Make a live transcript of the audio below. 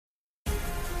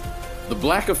The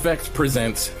Black Effect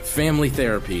presents Family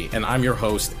Therapy, and I'm your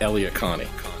host, Elliot Connie.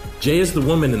 Jay is the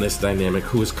woman in this dynamic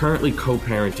who is currently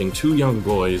co-parenting 2 young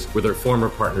boys with her former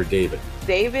partner, David.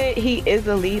 David, he is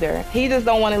a leader. He just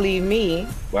don't want to leave me.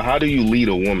 But how do you lead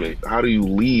a woman? How do you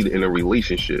lead in a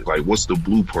relationship? Like, what's the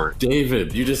blueprint?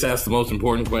 David, you just asked the most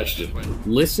important question.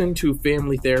 Listen to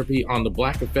Family Therapy on the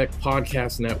Black Effect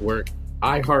Podcast Network,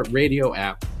 iHeartRadio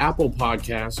app, Apple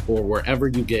Podcasts, or wherever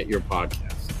you get your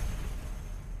podcasts.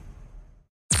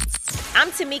 I'm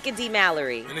Tamika D.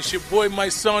 Mallory. And it's your boy, my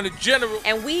son, the General.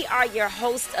 And we are your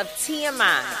hosts of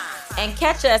TMI. And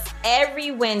catch us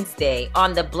every Wednesday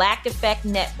on the Black Effect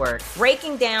Network,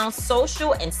 breaking down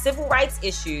social and civil rights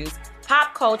issues,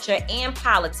 pop culture, and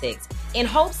politics in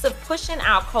hopes of pushing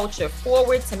our culture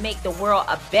forward to make the world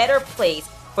a better place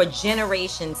for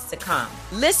generations to come.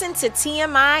 Listen to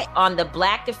TMI on the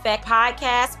Black Effect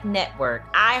Podcast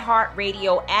Network,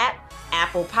 iHeartRadio app,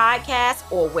 Apple Podcasts,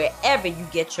 or wherever you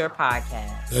get your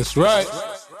podcasts. That's right.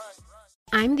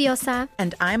 I'm Diosa.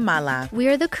 And I'm Mala. We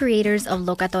are the creators of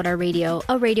Locatora Radio,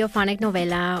 a radiophonic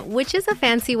novela, which is a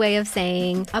fancy way of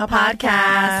saying a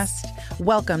podcast.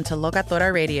 Welcome to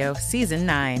Locatora Radio, Season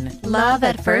 9. Love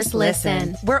at first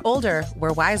listen. We're older,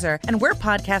 we're wiser, and we're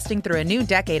podcasting through a new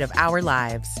decade of our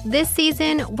lives. This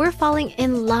season, we're falling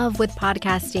in love with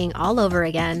podcasting all over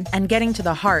again. And getting to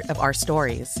the heart of our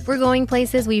stories. We're going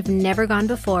places we've never gone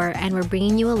before, and we're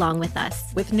bringing you along with us.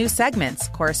 With new segments,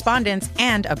 correspondence,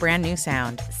 and a brand new sound.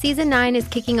 Season 9 is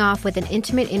kicking off with an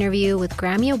intimate interview with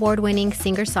Grammy Award-winning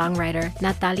singer-songwriter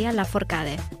Natalia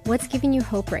Lafourcade. What's giving you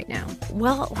hope right now?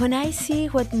 Well, when I see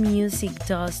what music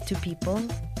does to people,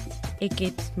 it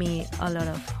gives me a lot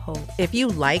of hope. If you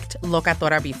liked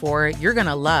Locatora before, you're going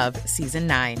to love Season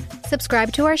 9.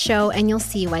 Subscribe to our show and you'll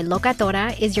see why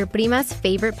Locatora is your prima's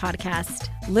favorite podcast.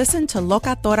 Listen to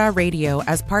Locatora Radio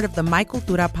as part of the My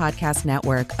Cultura Podcast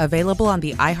Network, available on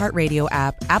the iHeartRadio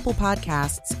app, Apple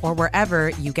Podcasts, or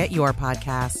wherever you get your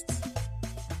podcasts.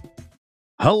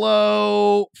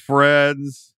 Hello,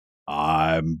 friends.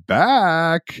 I'm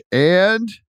back. And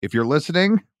if you're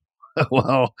listening,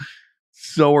 well,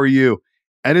 so are you.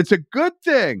 And it's a good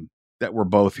thing that we're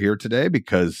both here today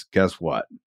because guess what?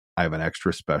 I have an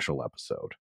extra special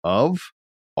episode of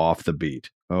Off the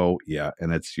Beat. Oh, yeah.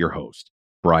 And it's your host,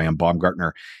 Brian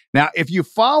Baumgartner. Now, if you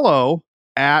follow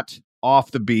at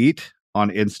Off the Beat on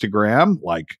Instagram,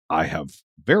 like I have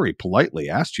very politely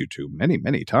asked you to many,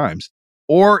 many times,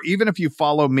 or even if you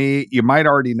follow me, you might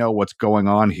already know what's going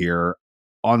on here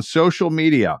on social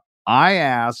media. I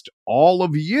asked all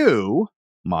of you,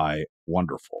 my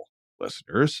wonderful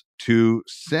listeners, to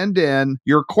send in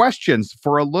your questions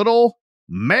for a little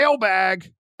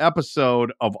mailbag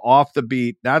episode of Off the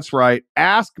Beat. That's right.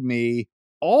 Ask me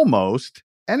almost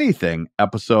anything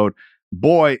episode.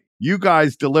 Boy, you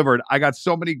guys delivered. I got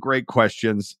so many great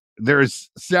questions. There's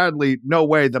sadly no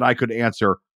way that I could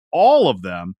answer all of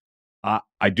them.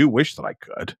 I do wish that I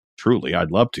could. Truly,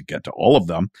 I'd love to get to all of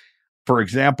them. For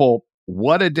example,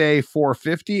 What a Day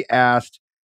 450 asked,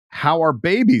 how are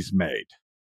babies made?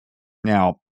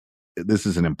 Now, this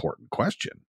is an important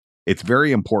question. It's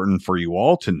very important for you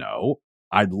all to know.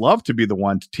 I'd love to be the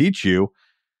one to teach you.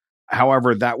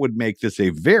 However, that would make this a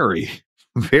very,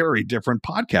 very different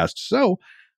podcast. So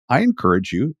I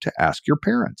encourage you to ask your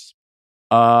parents.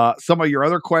 Some of your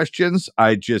other questions,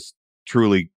 I just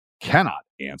truly cannot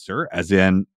answer, as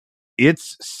in,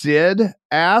 It's Sid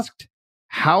asked,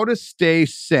 how to stay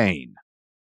sane.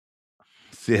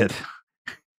 Sid,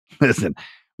 listen,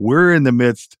 we're in the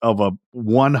midst of a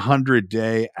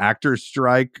 100-day actors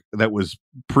strike that was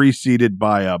preceded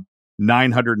by a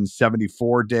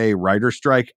 974-day writer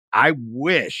strike. I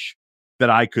wish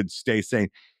that I could stay sane.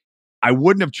 I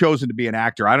wouldn't have chosen to be an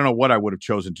actor. I don't know what I would have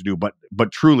chosen to do, but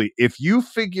truly, if you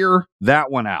figure that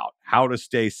one out, how to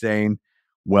stay sane,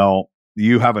 well,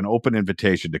 you have an open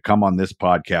invitation to come on this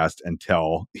podcast and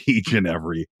tell each and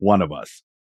every one of us.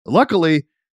 Luckily,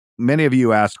 many of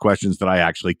you asked questions that I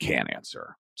actually can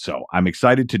answer. So I'm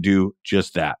excited to do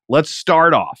just that. Let's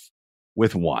start off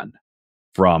with one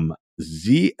from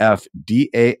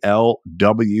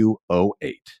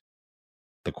ZFDALW08.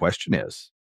 The question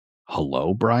is,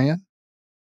 hello, Brian?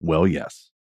 Well, yes.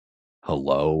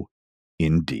 Hello,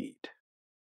 indeed.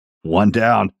 One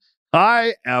down.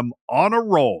 I am on a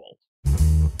roll.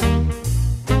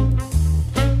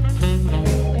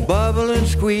 Bubble and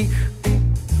squeak,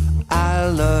 I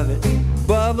love it.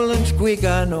 Bubble and squeak,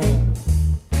 I know.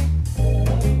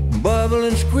 Bubble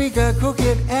and squeak, I cook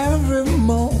it every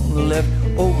morning, left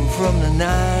over from the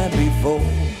night before.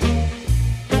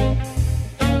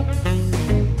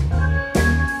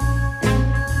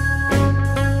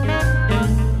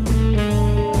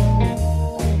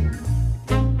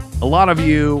 lot of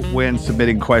you, when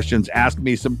submitting questions, ask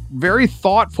me some very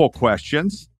thoughtful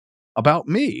questions about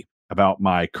me, about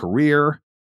my career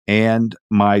and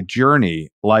my journey,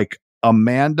 like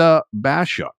Amanda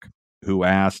Bashuk, who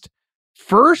asked,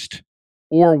 first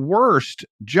or worst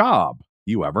job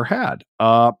you ever had?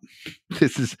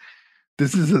 This is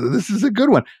a good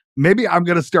one. Maybe I'm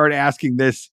going to start asking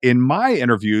this in my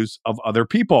interviews of other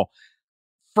people.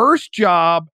 First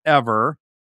job ever,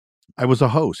 I was a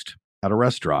host at a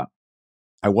restaurant.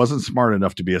 I wasn't smart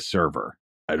enough to be a server,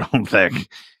 I don't think.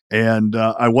 And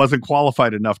I wasn't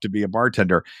qualified enough to be a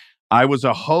bartender. I was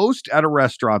a host at a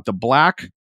restaurant, the Black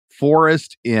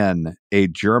Forest Inn, a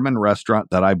German restaurant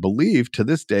that I believe to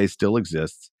this day still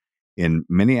exists in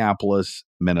Minneapolis,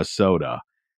 Minnesota.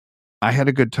 I had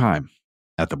a good time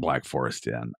at the Black Forest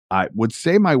Inn. I would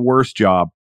say my worst job,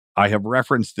 I have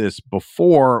referenced this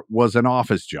before, was an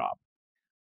office job.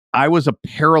 I was a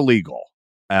paralegal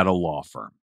at a law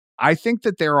firm. I think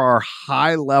that there are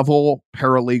high-level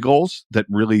paralegals that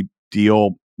really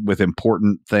deal with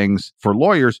important things for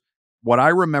lawyers. What I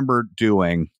remember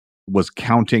doing was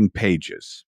counting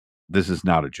pages. This is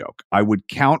not a joke. I would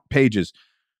count pages.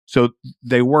 So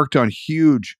they worked on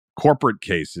huge corporate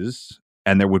cases,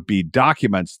 and there would be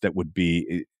documents that would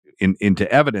be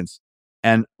into evidence.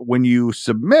 And when you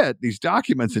submit these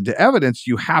documents into evidence,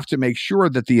 you have to make sure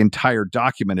that the entire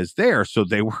document is there. So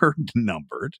they were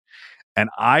numbered. And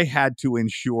I had to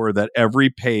ensure that every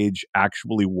page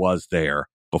actually was there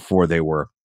before they were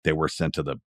sent to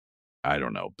the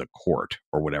court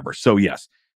or whatever. So yes,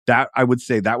 that I would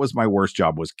say that was my worst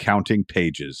job, was counting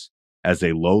pages as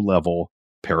a low-level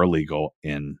paralegal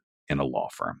in a law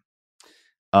firm.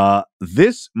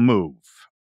 This move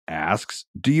asks,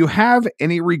 do you have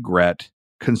any regret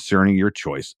concerning your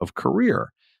choice of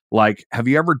career? Like, have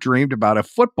you ever dreamed about a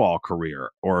football career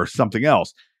or something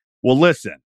else? Well,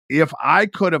 listen, if I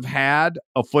could have had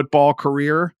a football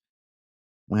career,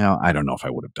 well, I don't know if I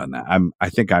would have done that. I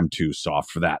think I'm too soft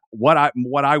for that. What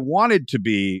I wanted to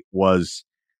be was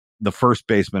the first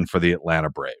baseman for the Atlanta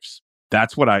Braves.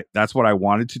 That's what I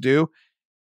wanted to do.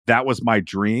 That was my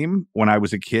dream when I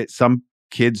was a kid. Some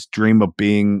kids dream of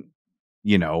being,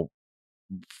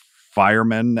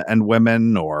 firemen and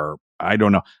women, or I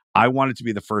don't know. I wanted to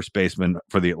be the first baseman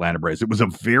for the Atlanta Braves. It was a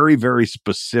very, very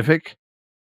specific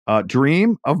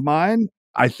dream of mine.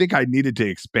 I think I needed to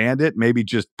expand it. Maybe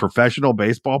just professional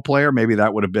baseball player. Maybe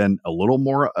that would have been a little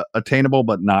more attainable,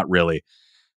 but not really.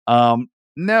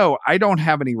 No, I don't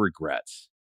have any regrets.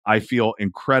 I feel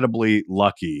incredibly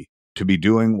lucky to be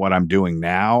doing what I'm doing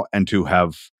now and to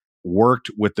have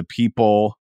worked with the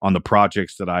people on the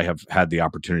projects that I have had the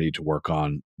opportunity to work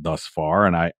on thus far.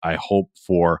 And I hope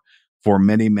for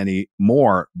many, many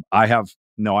more. I have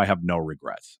no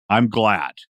regrets. I'm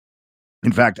glad.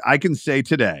 In fact, I can say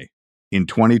today in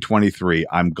 2023,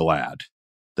 I'm glad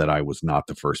that I was not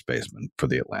the first baseman for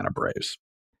the Atlanta Braves.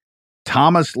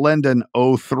 Thomas Linden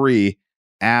 03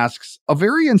 asks a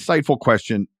very insightful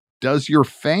question. Does your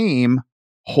fame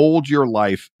hold your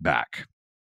life back?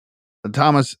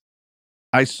 Thomas,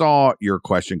 I saw your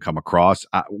question come across.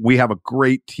 We have a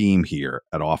great team here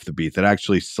at Off the Beat that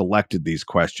actually selected these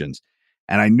questions.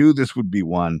 And I knew this would be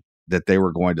one that they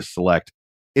were going to select.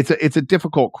 It's a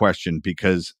difficult question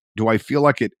because do I feel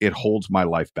like it holds my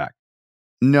life back?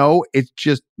 No, it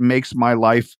just makes my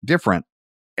life different.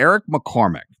 Eric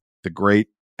McCormack, the great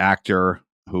actor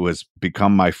who has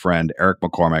become my friend, Eric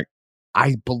McCormack,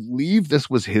 I believe this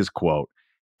was his quote,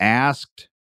 asked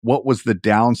what was the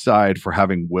downside for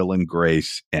having Will and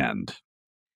Grace end.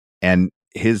 And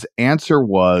his answer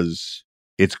was,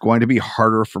 it's going to be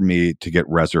harder for me to get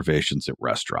reservations at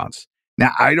restaurants.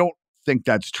 Now, I don't think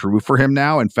that's true for him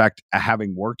now. In fact,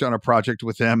 having worked on a project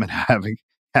with him and having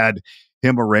had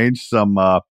him arrange some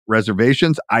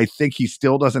reservations, I think he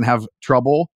still doesn't have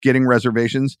trouble getting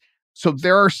reservations. So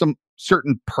there are some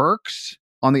certain perks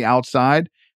on the outside.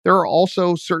 There are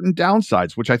also certain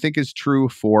downsides, which I think is true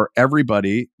for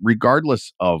everybody,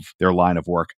 regardless of their line of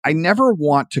work. I never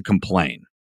want to complain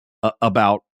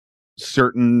about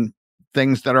certain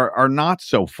things that are not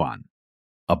so fun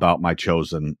about my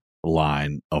chosen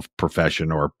line of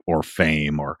profession or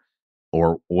fame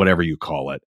or whatever you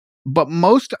call it. But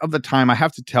most of the time, I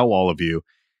have to tell all of you,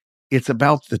 it's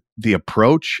about the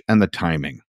approach and the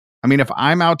timing. I mean, if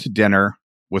I'm out to dinner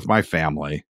with my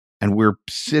family and we're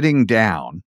sitting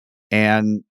down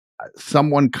and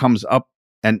someone comes up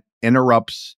and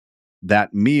interrupts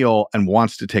that meal and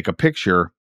wants to take a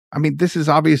picture, I mean, this is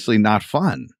obviously not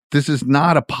fun. This is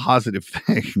not a positive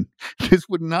thing. This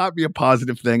would not be a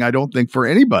positive thing, I don't think, for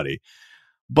anybody.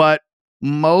 But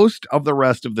most of the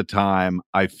rest of the time,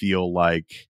 I feel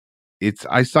like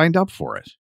I signed up for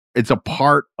it. it's a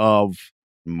part of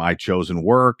my chosen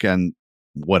work and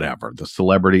whatever, the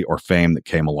celebrity or fame that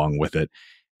came along with it.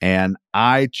 And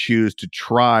I choose to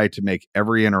try to make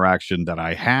every interaction that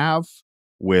I have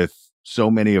with so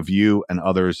many of you and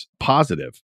others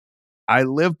positive. I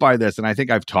live by this, and I think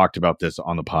I've talked about this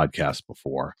on the podcast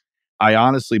before. I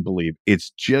honestly believe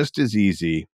it's just as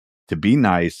easy to be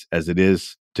nice as it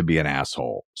is to be an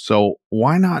asshole. So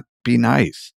why not be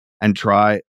nice and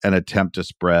try and attempt to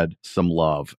spread some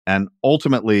love? And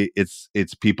ultimately, it's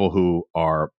people who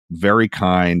are very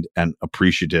kind and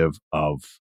appreciative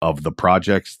of the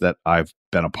projects that I've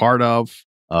been a part of,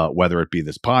 whether it be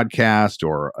this podcast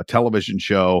or a television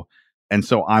show. And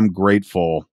so I'm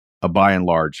grateful, by and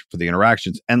large, for the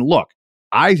interactions. And look,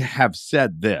 I have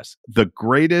said this, the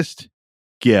greatest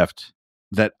gift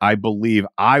that I believe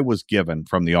I was given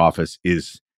from The Office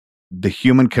is the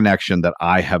human connection that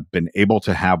I have been able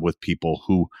to have with people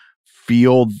who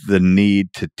feel the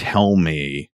need to tell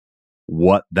me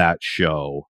what that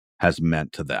show has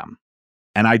meant to them.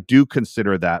 And I do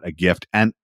consider that a gift,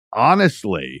 and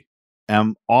honestly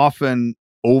am often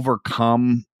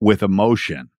overcome with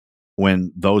emotion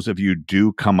when those of you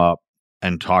do come up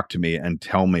and talk to me and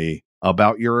tell me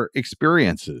about your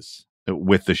experiences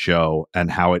with the show and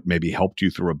how it maybe helped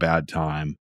you through a bad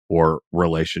time or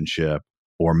relationship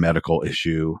or medical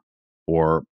issue,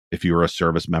 or if you were a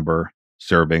service member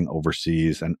serving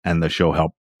overseas and the show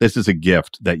helped. This is a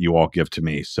gift that you all give to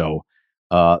me. So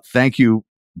thank you,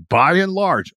 by and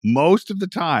large, most of the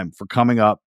time, for coming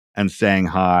up and saying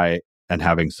hi and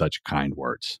having such kind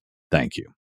words. Thank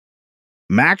you.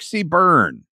 Maxie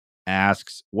Byrne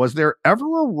asks, was there ever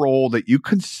a role that you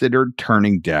considered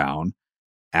turning down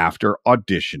after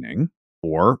auditioning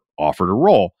or offered a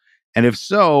role? And if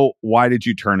so, why did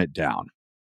you turn it down?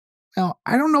 Now,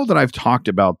 I don't know that I've talked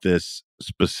about this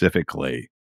specifically.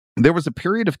 There was a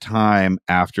period of time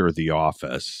after The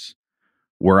Office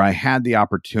where I had the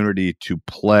opportunity to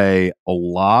play a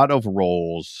lot of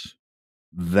roles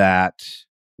that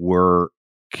were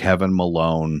Kevin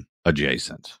Malone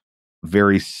adjacent,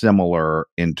 very similar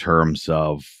in terms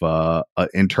of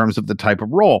the type of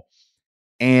role.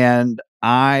 And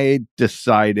I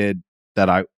decided that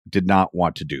I did not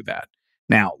want to do that.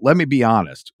 Now, let me be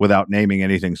honest, without naming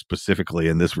anything specifically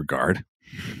in this regard,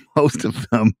 most of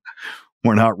them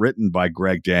were not written by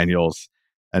Greg Daniels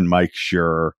and Mike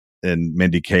Schur and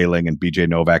Mindy Kaling and BJ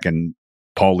Novak and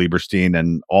Paul Lieberstein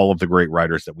and all of the great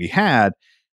writers that we had.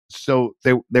 So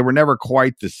they were never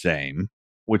quite the same,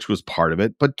 which was part of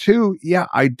it. But two, yeah,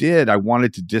 I did. I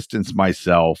wanted to distance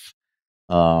myself.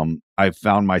 I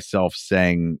found myself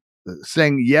saying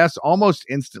yes almost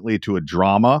instantly to a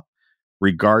drama,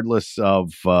 regardless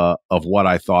of what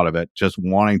I thought of it, just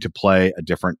wanting to play a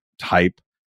different type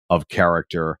of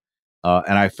character.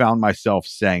 And I found myself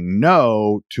saying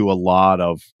no to a lot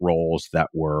of roles that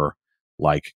were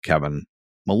like Kevin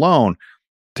Malone.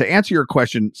 To answer your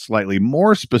question slightly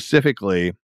more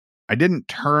specifically, I didn't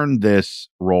turn this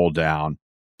role down,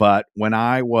 but when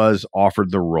I was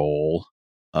offered the role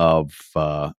of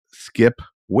Skip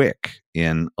Wick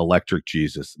in Electric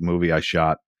Jesus, the movie I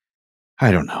shot,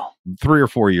 I don't know, 3 or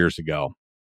 4 years ago,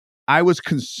 I was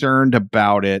concerned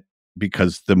about it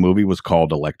because the movie was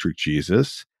called Electric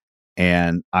Jesus.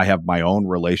 And I have my own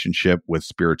relationship with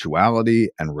spirituality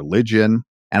and religion.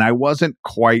 And I wasn't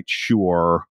quite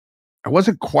sure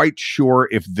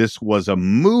if this was a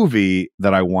movie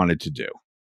that I wanted to do.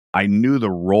 I knew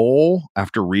the role,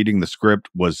 after reading the script,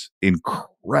 was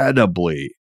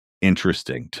incredibly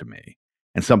interesting to me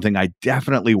and something I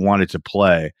definitely wanted to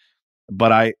play.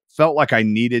 But I felt like I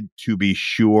needed to be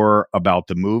sure about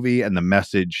the movie and the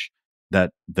message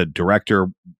that the director,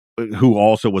 who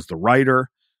also was the writer,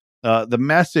 the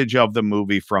message of the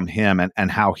movie from him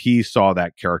and how he saw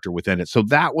that character within it. So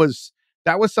that was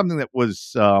something that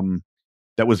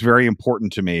was very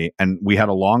important to me. And we had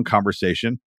a long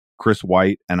conversation, Chris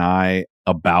White and I,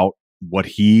 about what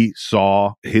he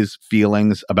saw, his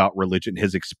feelings about religion,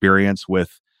 his experience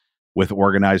with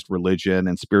organized religion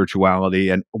and spirituality,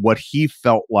 and what he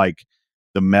felt like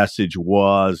the message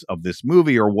was of this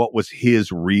movie, or what was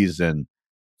his reason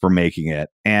for making it.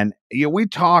 And we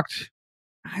talked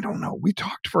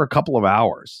for a couple of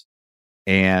hours.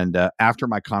 And after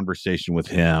my conversation with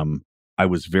him, I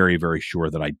was very, very sure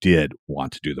that I did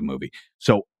want to do the movie.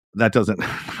 So that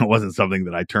wasn't something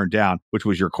that I turned down, which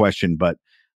was your question. But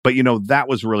that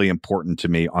was really important to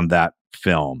me on that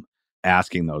film,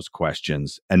 asking those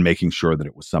questions and making sure that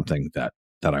it was something that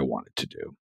I wanted to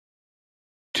do.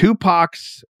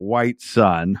 Tupac's white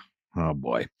son, oh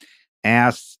boy,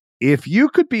 asks, if you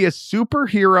could be a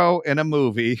superhero in a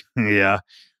movie, yeah,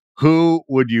 who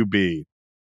would you be?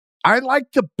 I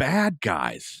like the bad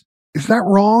guys. Is that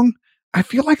wrong? I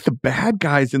feel like the bad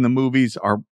guys in the movies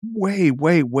are way,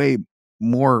 way, way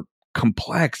more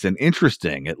complex and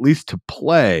interesting, at least to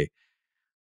play.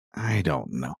 I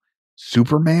don't know.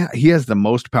 Superman, he has the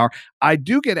most power. I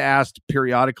do get asked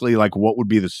periodically, like, what would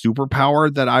be the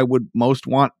superpower that I would most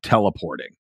want?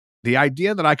 Teleporting. The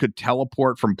idea that I could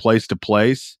teleport from place to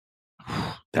place,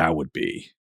 that would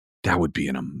be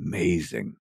an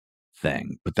amazing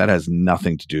thing. But that has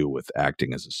nothing to do with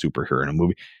acting as a superhero in a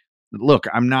movie. Look,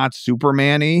 I'm not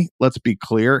Superman-y. Let's be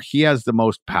clear. He has the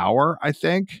most power, I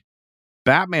think.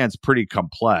 Batman's pretty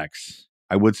complex,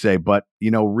 I would say. But,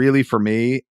 really for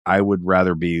me, I would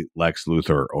rather be Lex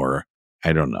Luthor or,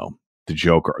 I don't know, the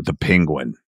Joker, the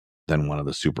Penguin than one of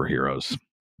the superheroes.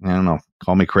 I don't know.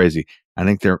 Call me crazy. I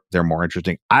think they're more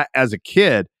interesting. As a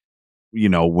kid,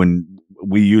 when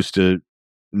we used to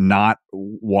not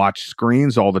watch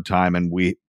screens all the time and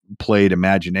we played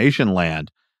Imagination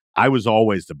Land, I was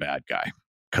always the bad guy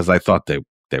because I thought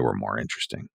they were more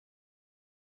interesting.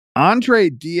 Andre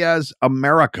Diaz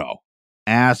Americo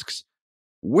asks,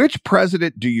 which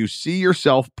president do you see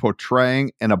yourself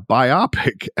portraying in a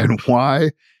biopic and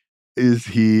why is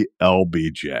he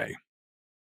LBJ?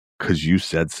 Because you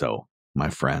said so, my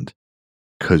friend.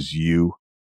 Because you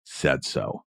said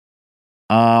so.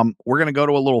 We're going to go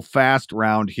to a little fast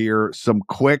round here. Some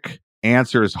quick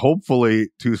answers, hopefully,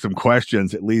 to some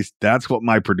questions. At least that's what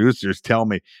my producers tell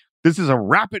me. This is a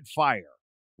rapid fire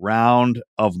round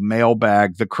of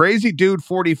Mailbag. The Crazy Dude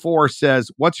 44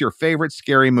 says, what's your favorite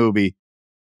scary movie?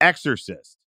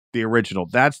 Exorcist, the original.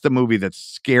 That's the movie that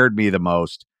scared me the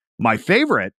most. My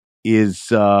favorite is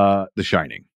The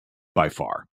Shining, by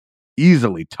far.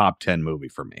 Easily top 10 movie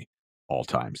for me, all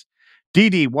times.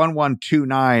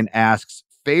 DD1129 asks,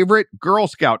 favorite Girl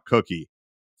Scout cookie?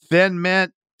 Thin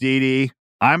Mint, DD.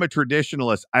 I'm a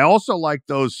traditionalist. I also like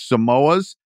those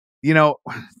Samoas.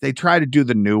 They try to do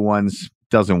the new ones.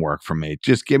 Doesn't work for me.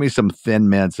 Just give me some Thin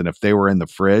Mints, and if they were in the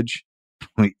fridge,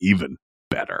 even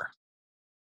better.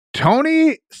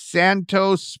 Tony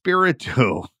Santos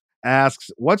Spiritu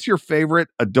asks, what's your favorite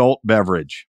adult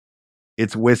beverage?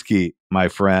 It's whiskey, my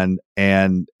friend.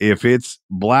 And if it's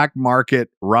black market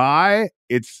rye,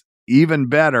 it's even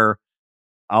better.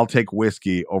 I'll take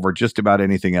whiskey over just about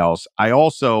anything else. I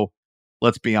also,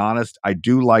 let's be honest, I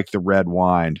do like the red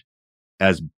wine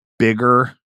as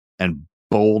bigger and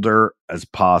bolder as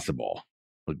possible.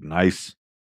 Like nice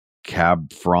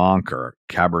Cab Franc or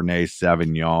Cabernet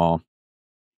Sauvignon.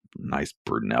 Nice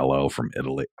Brunello from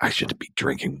Italy. I should be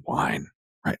drinking wine,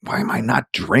 right? Why am I not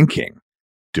drinking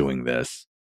doing this?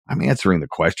 I'm answering the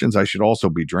questions. I should also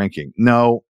be drinking.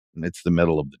 No, it's the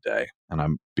middle of the day and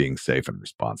I'm being safe and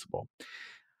responsible.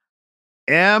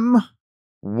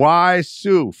 M.Y.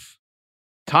 Soof.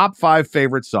 Top 5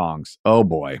 favorite songs. Oh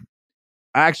boy.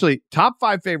 Actually, top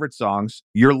 5 favorite songs.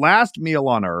 Your last meal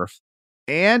on earth.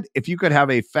 And if you could have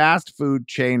a fast food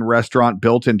chain restaurant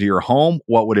built into your home,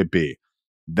 what would it be?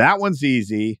 That one's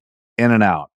easy.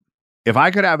 In-N-Out. If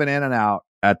I could have an In-N-Out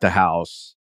at the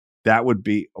house, that would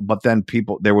be, but then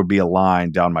there would be a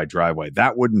line down my driveway.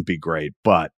 That wouldn't be great.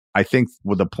 But I think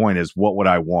the point is, what would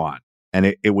I want? And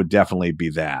it would definitely be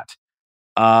that.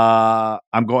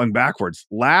 I'm going backwards.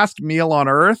 Last meal on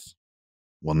earth.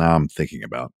 Well, now I'm thinking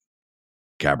about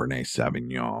Cabernet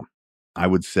Sauvignon. I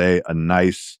would say a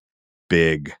nice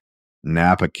big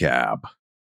Napa cab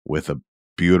with a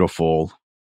beautiful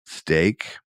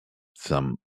steak,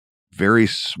 some very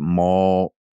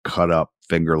small cut up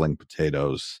fingerling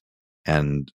potatoes,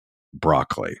 and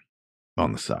broccoli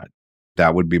on the side.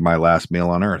 That would be my last meal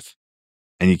on earth.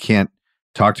 And you can't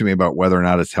talk to me about whether or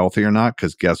not it's healthy or not,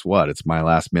 because guess what? It's my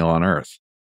last meal on earth.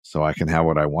 So I can have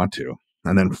what I want to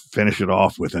and then finish it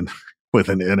off with an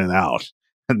In-N-Out.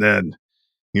 And then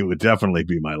it would definitely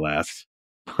be my last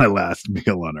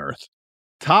meal on earth.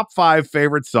 Top 5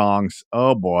 favorite songs.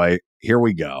 Oh boy, here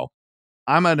we go.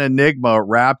 I'm an enigma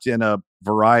wrapped in a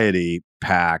variety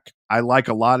pack. I like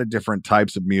a lot of different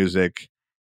types of music.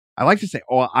 I like to say,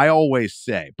 I always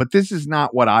say, but this is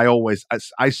not what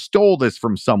I stole this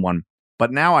from someone,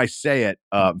 but now I say it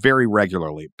very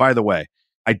regularly. By the way,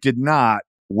 I did not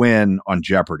win on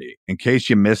Jeopardy. In case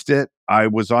you missed it, I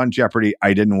was on Jeopardy.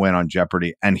 I didn't win on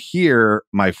Jeopardy. And here,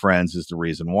 my friends, is the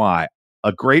reason why.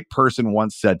 A great person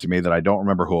once said to me, that I don't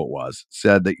remember who it was,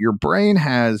 said that your brain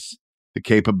has the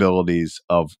capabilities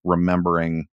of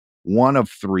remembering one of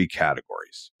 3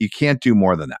 categories. You can't do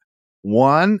more than that.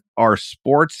 One are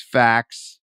sports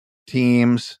facts,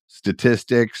 teams,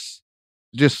 statistics,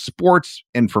 just sports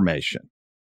information.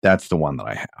 That's the one that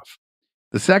I have.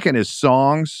 The second is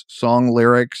songs, song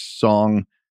lyrics, song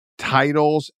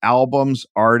titles, albums,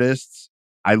 artists.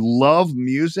 I love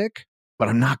music, but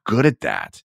I'm not good at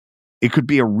that. It could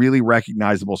be a really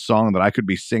recognizable song that I could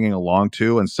be singing along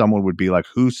to, and someone would be like,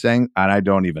 who sang? And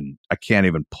I can't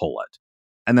even pull it.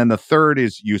 And then the third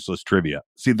is useless trivia.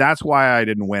 See, that's why I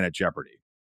didn't win at Jeopardy.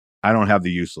 I don't have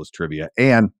the useless trivia.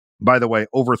 And by the way,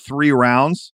 over 3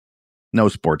 rounds, no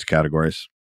sports categories.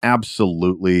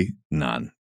 Absolutely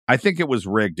none. I think it was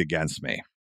rigged against me.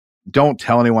 Don't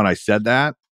tell anyone I said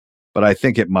that, but I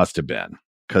think it must have been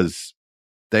because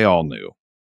they all knew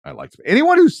I liked it.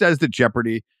 Anyone who says that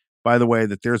Jeopardy, by the way,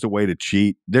 that there's a way to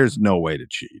cheat, there's no way to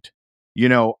cheat. You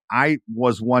know, I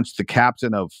was once the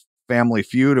captain of Family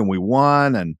Feud and we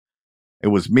won, and it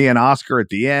was me and Oscar at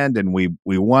the end, and we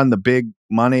won the big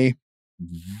money.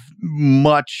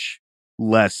 Much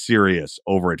less serious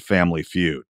over at Family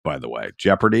Feud, by the way.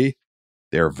 Jeopardy,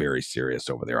 they're very serious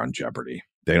over there on Jeopardy.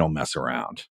 They don't mess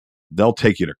around. They'll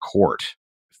take you to court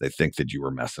if they think that you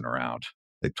were messing around.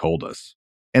 They told us.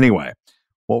 Anyway,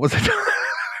 what was it?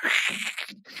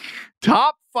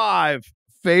 Top 5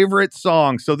 favorite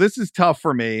songs. So this is tough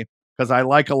for me because I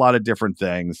like a lot of different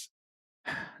things.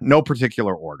 No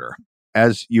particular order.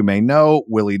 As you may know,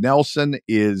 Willie Nelson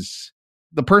is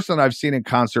the person I've seen in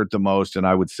concert the most, and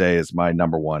I would say is my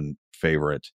number one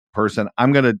favorite person.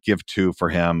 I'm going to give 2 for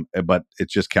him, but it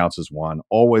just counts as 1.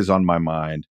 Always on my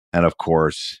mind. And of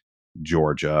course,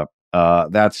 Georgia.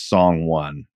 That's song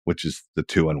 1, which is the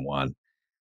 2 and 1.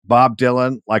 Bob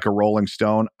Dylan, Like a Rolling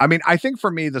Stone. I mean, I think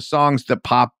for me, the songs that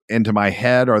pop into my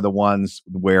head are the ones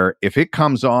where if it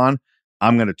comes on,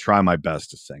 I'm going to try my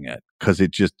best to sing it because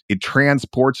it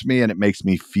transports me and it makes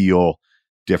me feel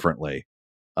differently.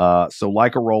 So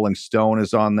Like a Rolling Stone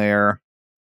is on there.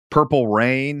 Purple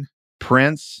Rain,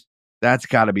 Prince, that's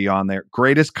got to be on there.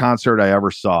 Greatest concert I ever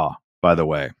saw, by the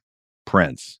way,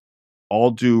 Prince.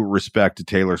 All due respect to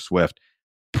Taylor Swift.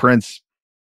 Prince,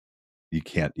 you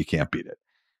can't beat it.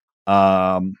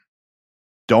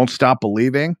 Don't Stop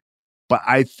Believing. But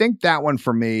I think that one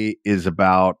for me is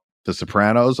about The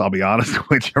Sopranos. I'll be honest,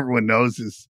 which everyone knows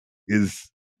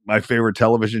is my favorite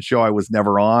television show I was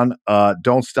never on.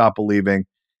 Don't Stop Believing,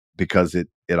 because it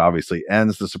obviously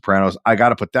ends The Sopranos. I got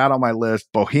to put that on my list.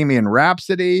 Bohemian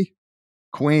Rhapsody,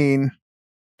 Queen,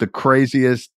 the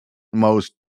craziest,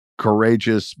 most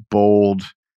courageous, bold,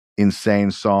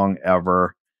 insane song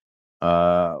ever.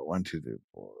 1, 2, 3,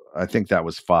 4. I think that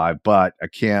was 5, but I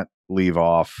can't leave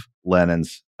off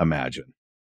Lennon's Imagine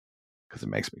because it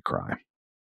makes me cry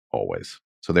always.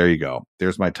 So there you go.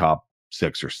 There's my top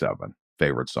 6 or 7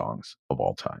 favorite songs of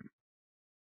all time.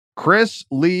 Chris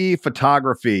Lee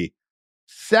Photography.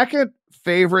 Second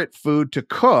favorite food to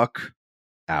cook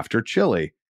after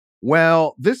chili.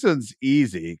 Well, this is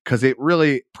easy because it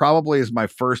really probably is my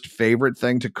first favorite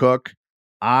thing to cook.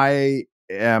 I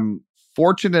am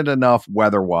fortunate enough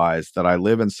weather-wise that I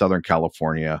live in Southern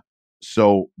California.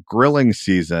 So grilling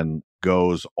season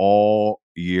goes all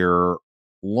year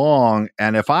long.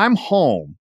 And if I'm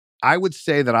home, I would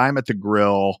say that I'm at the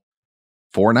grill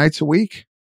 4 nights a week.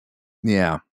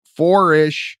 Yeah,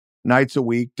 4-ish nights a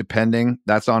week, depending.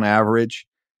 That's on average.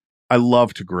 I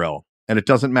love to grill. And it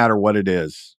doesn't matter what it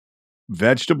is.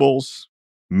 Vegetables,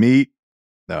 meat,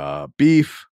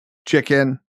 beef,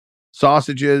 chicken,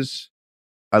 sausages.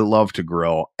 I love to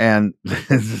grill. And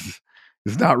this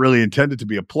is not really intended to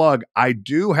be a plug. I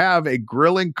do have a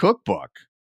grilling cookbook.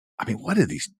 I mean, what are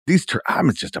these?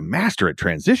 I'm just a master at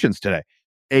transitions today.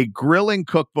 A grilling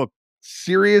cookbook,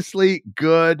 seriously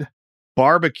good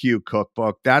barbecue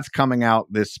cookbook. That's coming out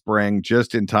this spring,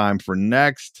 just in time for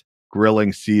next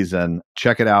grilling season.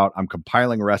 Check it out. I'm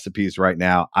compiling recipes right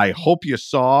now. I hope you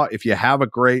saw. If you have a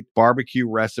great barbecue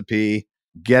recipe,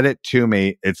 get it to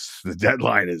me. The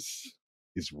deadline is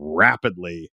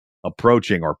rapidly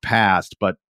approaching or past,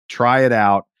 but try it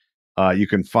out. You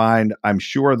can find, I'm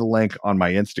sure, the link on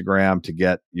my Instagram to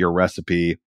get your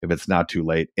recipe, if it's not too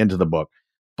late, into the book.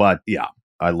 But yeah,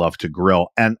 I love to grill.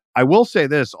 And I will say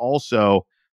this also,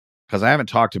 because I haven't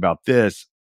talked about this.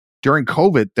 During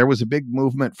COVID, there was a big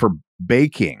movement for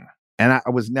baking. And I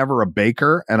was never a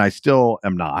baker, and I still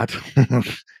am not.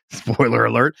 Spoiler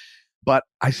alert. But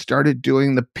I started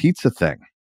doing the pizza thing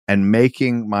and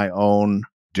making my own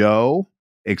dough,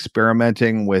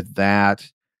 experimenting with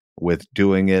that, with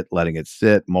doing it, letting it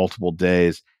sit multiple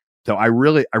days. So I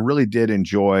really did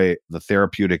enjoy the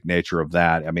therapeutic nature of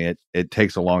that. I mean, it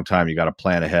takes a long time. You got to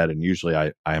plan ahead. And usually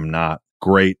I am not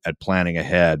great at planning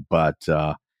ahead. But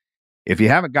if you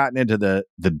haven't gotten into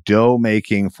the dough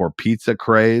making for pizza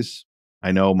craze,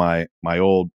 I know my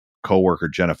old coworker,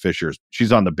 Jenna Fisher,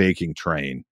 she's on the baking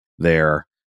train there.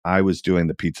 I was doing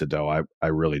the pizza dough. I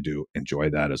really do enjoy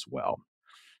that as well.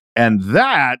 And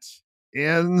that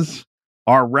ends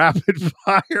our rapid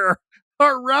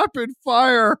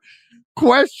fire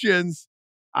questions.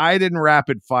 I didn't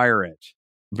rapid fire it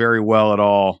very well at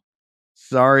all.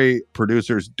 Sorry,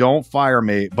 producers, don't fire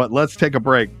me, but let's take a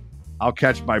break. I'll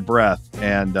catch my breath,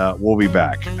 and we'll be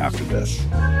back after this.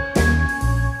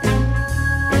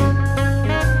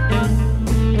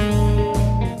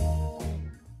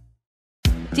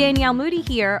 Danielle Moody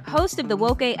here, host of the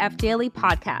Woke AF Daily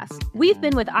podcast. We've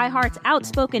been with iHeart's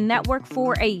Outspoken Network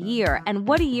for a year, and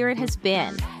what a year it has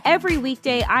been. Every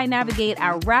weekday, I navigate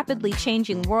our rapidly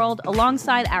changing world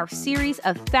alongside our series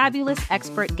of fabulous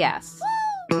expert guests.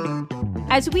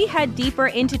 As we head deeper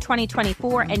into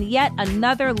 2024 and yet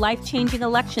another life-changing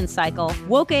election cycle,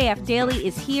 Woke AF Daily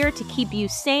is here to keep you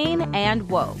sane and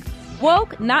woke.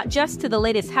 Woke not just to the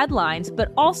latest headlines,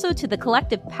 but also to the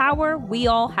collective power we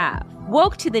all have.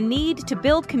 Woke to the need to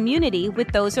build community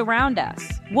with those around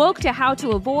us. Woke to how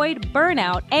to avoid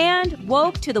burnout, and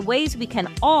woke to the ways we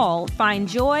can all find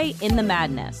joy in the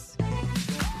madness.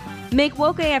 Make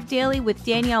Woke AF Daily with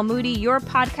Danielle Moody your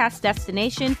podcast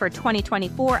destination for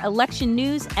 2024 election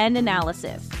news and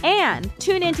analysis. And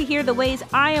tune in to hear the ways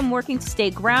I am working to stay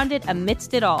grounded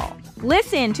amidst it all.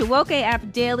 Listen to Woke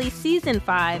AF Daily Season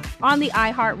 5 on the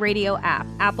iHeartRadio app,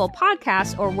 Apple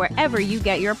Podcasts, or wherever you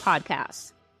get your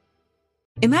podcasts.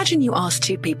 Imagine you ask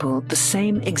two people the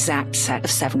same exact set of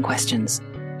 7 questions.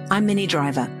 I'm Minnie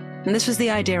Driver, and this was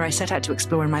the idea I set out to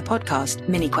explore in my podcast,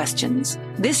 Mini Questions.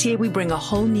 This year, we bring a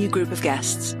whole new group of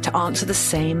guests to answer the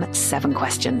same 7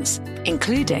 questions,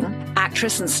 including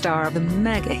actress and star of the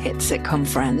mega hit sitcom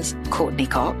Friends, Courtney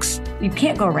Cox. You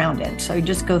can't go around it, so you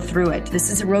just go through it. This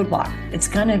is a roadblock. It's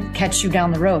going to catch you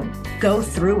down the road. Go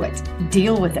through it.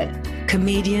 Deal with it.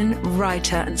 Comedian,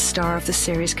 writer, and star of the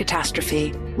series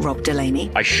Catastrophe, Rob Delaney.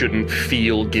 I shouldn't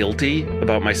feel guilty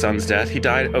about my son's death. He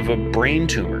died of a brain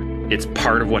tumor. It's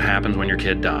part of what happens when your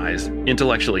kid dies.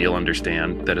 Intellectually, you'll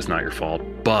understand that it's not your fault,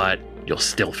 but you'll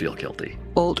still feel guilty.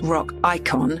 Alt-rock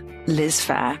icon, Liz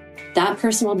Phair. That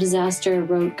personal disaster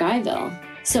wrote Guyville.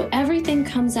 So everything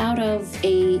comes out of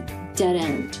a dead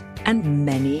end. And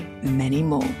many, many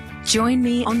more. Join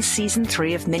me on Season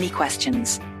 3 of Mini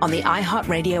Questions on the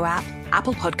iHeartRadio app,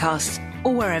 Apple Podcasts,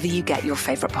 or wherever you get your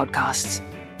favorite podcasts.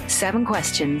 7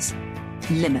 questions,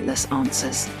 limitless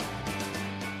answers.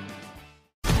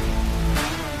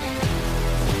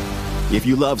 If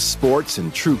you love sports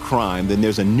and true crime, then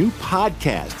there's a new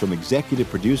podcast from executive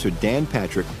producer Dan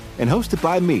Patrick and hosted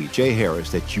by me, Jay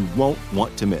Harris, that you won't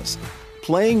want to miss.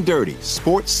 Playing Dirty: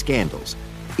 Sports Scandals.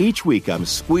 Each week, I'm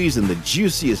squeezing the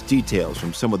juiciest details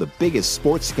from some of the biggest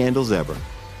sports scandals ever.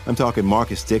 I'm talking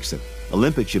Marcus Dixon,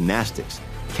 Olympic gymnastics,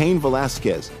 Cain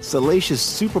Velasquez, salacious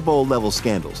Super Bowl-level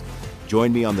scandals.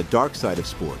 Join me on the dark side of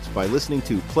sports by listening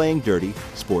to Playing Dirty: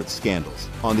 Sports Scandals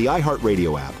on the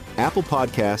iHeartRadio app, Apple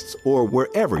Podcasts, or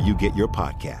wherever you get your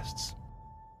podcasts.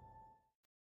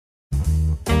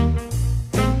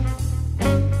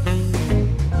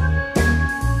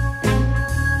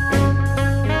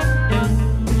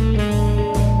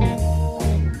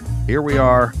 Here we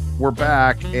are. We're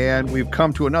back, and we've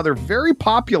come to another very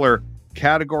popular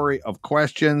category of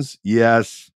questions.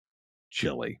 Yes,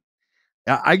 chili.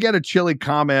 I get a chili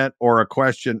comment or a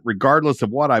question regardless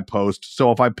of what I post.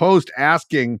 So if I post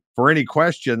asking for any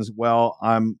questions, well,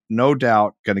 I'm no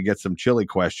doubt going to get some chili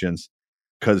questions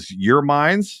because your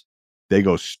minds, they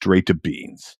go straight to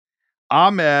beans.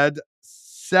 Ahmed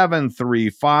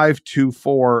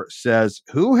 73524 says,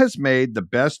 who has made the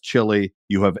best chili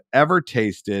you have ever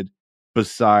tasted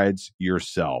besides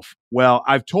yourself? Well,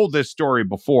 I've told this story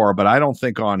before, but I don't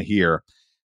think on here.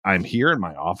 I'm here in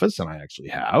my office, and I actually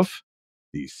have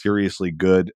the Seriously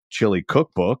Good Chili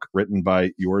Cookbook, written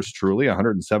by yours truly,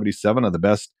 177 of the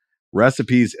best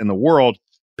recipes in the world.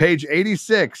 Page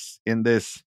 86 in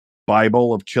this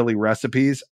Bible of chili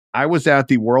recipes. I was at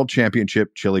the World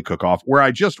Championship Chili Cook-Off, where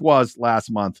I just was last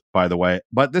month, by the way.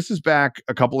 But this is back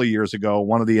a couple of years ago,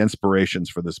 one of the inspirations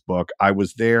for this book. I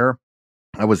was there.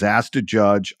 I was asked to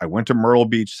judge. I went to Myrtle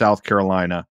Beach, South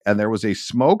Carolina, and there was a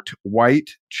smoked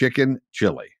white chicken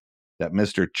chili that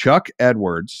Mr. Chuck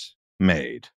Edwards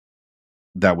made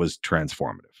that was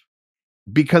transformative,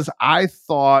 because I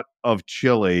thought of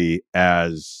chili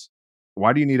as,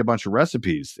 why do you need a bunch of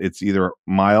recipes? It's either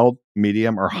mild,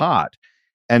 medium, or hot.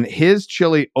 And his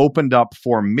chili opened up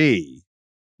for me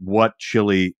what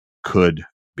chili could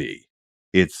be.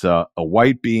 It's a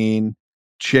white bean,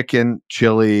 chicken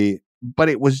chili, but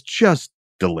it was just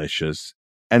delicious.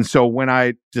 And so when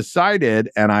I decided,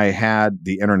 and I had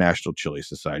the International Chili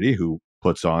Society, who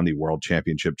puts on the World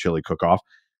Championship Chili Cook-Off,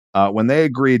 when they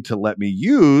agreed to let me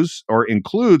use or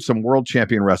include some world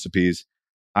champion recipes,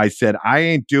 I said, I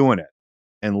ain't doing it.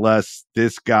 unless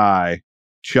this guy,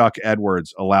 Chuck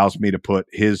Edwards, allows me to put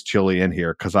his chili in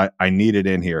here because I need it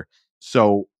in here.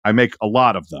 So I make a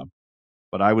lot of them,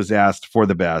 but I was asked for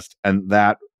the best. And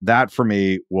that for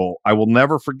me I will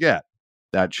never forget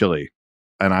that chili.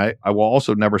 And I will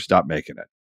also never stop making it.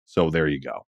 So there you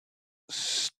go.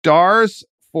 Stars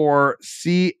for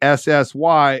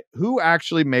CSSY. Who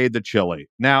actually made the chili?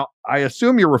 Now, I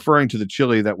assume you're referring to the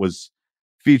chili that was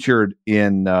featured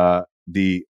in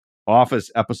the Office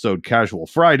episode Casual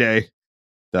Friday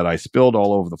that I spilled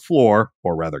all over the floor,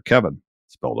 or rather Kevin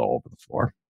spilled all over the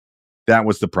floor. That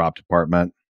was the prop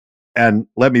department. And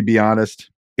let me be honest,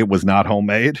 it was not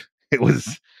homemade. It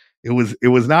was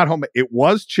not homemade. It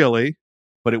was chili,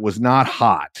 but it was not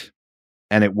hot.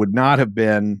 And it would not have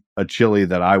been a chili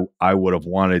that I would have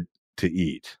wanted to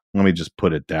eat. Let me just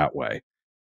put it that way.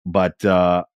 But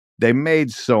they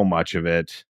made so much of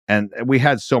it, and we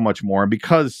had so much more. And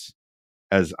because,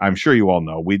 as I'm sure you all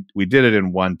know, we did it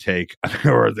in one take,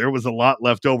 or there was a lot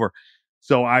left over.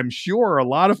 So I'm sure a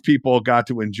lot of people got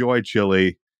to enjoy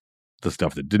chili, the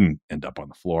stuff that didn't end up on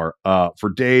the floor, for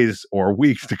days or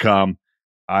weeks to come.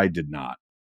 I did not.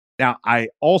 Now, I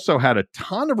also had a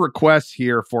ton of requests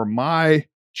here for my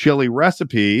chili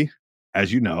recipe.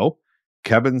 As you know,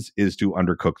 Kevin's is to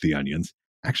undercook the onions.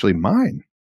 Actually, mine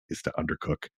is to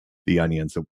undercook the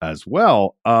onions as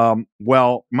well.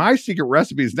 Well, my secret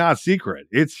recipe is not secret.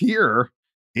 It's here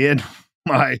in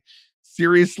my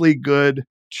Seriously Good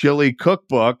Chili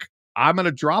Cookbook. I'm going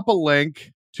to drop a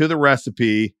link to the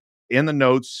recipe in the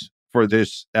notes for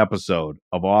this episode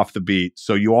of Off the Beat,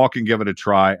 so you all can give it a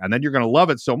try. And then you're going to love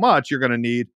it so much, you're going to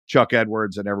need Chuck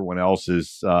Edwards and everyone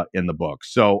else's in the book.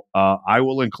 So I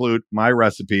will include my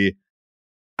recipe.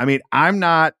 I mean, I'm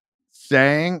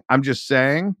just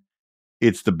saying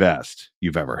it's the best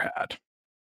you've ever had.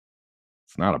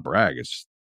 It's not a brag.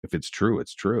 If it's true,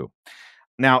 it's true.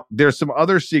 Now, there's some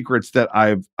other secrets that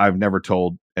I've never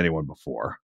told anyone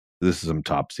before. This is some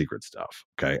top secret stuff.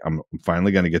 Okay. I'm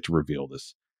finally going to get to reveal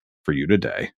this for you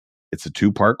today. It's a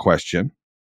 2-part question.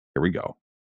 Here we go.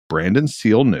 Brandon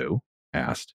Seal New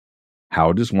asked,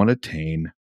 how does one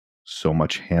attain so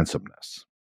much handsomeness?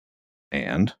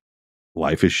 And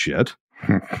life is shit.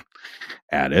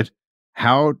 Added,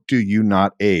 how do you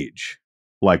not age?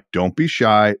 Like, don't be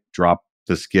shy. Drop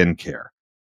the skincare.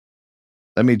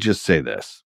 Let me just say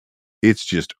this. It's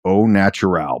just au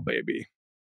natural, baby.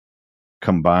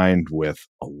 Combined with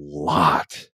a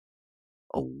lot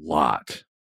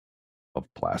of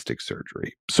plastic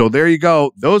surgery. So there you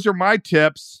go. Those are my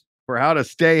tips for how to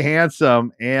stay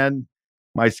handsome and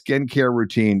my skincare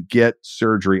routine. Get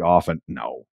surgery often.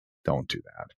 No, don't do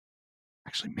that.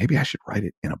 Actually, maybe I should write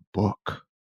it in a book.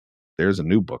 There's a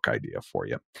new book idea for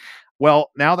you.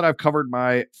 Well, now that I've covered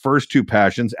my first 2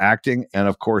 passions, acting and,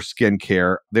 of course,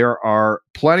 skincare, there are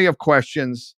plenty of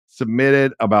questions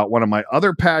submitted about one of my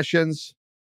other passions,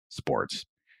 sports.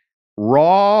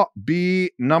 Raw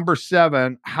B number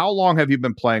 7. How long have you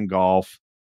been playing golf?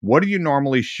 What do you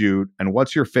normally shoot? And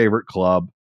what's your favorite club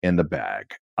in the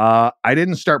bag? I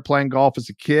didn't start playing golf as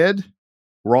a kid.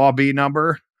 Raw B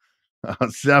number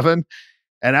 7.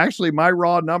 And actually, my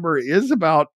raw number is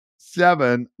about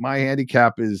 7. My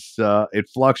handicap is, it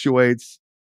fluctuates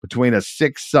between a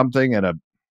 6 something and a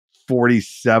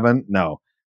 47. No,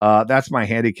 that's my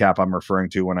handicap I'm referring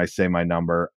to when I say my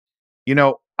number. You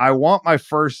know, I want my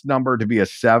first number to be a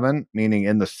 7, meaning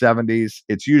in the 70s.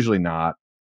 It's usually not.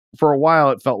 For a while,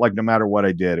 it felt like no matter what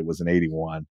I did, it was an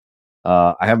 81.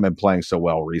 I haven't been playing so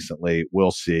well recently.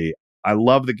 We'll see. I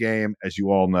love the game, as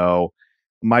you all know.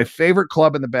 My favorite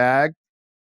club in the bag,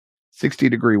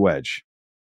 60-degree wedge.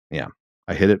 Yeah,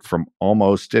 I hit it from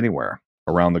almost anywhere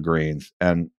around the greens.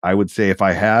 And I would say if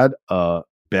I had a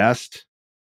best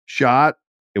shot,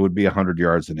 it would be 100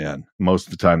 yards and in. Most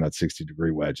of the time, that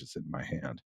 60-degree wedge is in my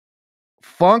hand.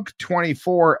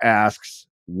 Funk24 asks,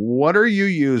 what are you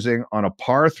using on a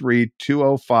par 3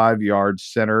 205-yard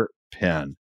center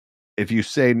pin? If you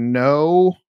say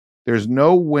no, there's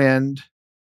no wind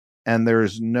and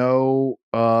there's no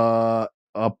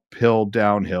uphill,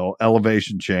 downhill,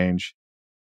 elevation change,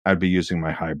 I'd be using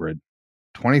my hybrid.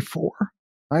 24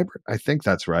 hybrid? I think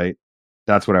that's right.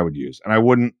 That's what I would use. And I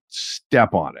wouldn't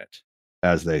step on it,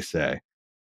 as they say.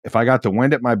 If I got the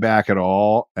wind at my back at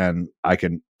all and I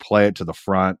can play it to the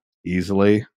front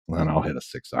easily, then I'll hit a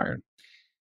 6-iron.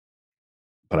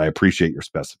 But I appreciate your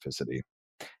specificity.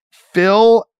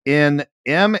 Phil in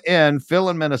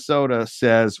Minnesota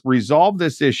says, resolve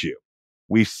this issue.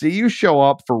 We see you show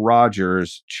up for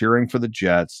Rodgers cheering for the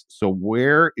Jets. So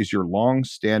where is your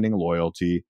long-standing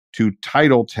loyalty to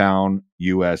Titletown,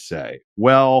 USA?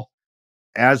 Well,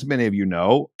 as many of you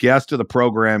know, guest of the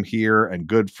program here and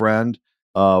good friend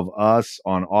of us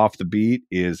on Off the Beat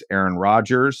is Aaron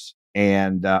Rodgers.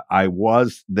 And I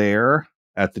was there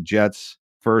at the Jets'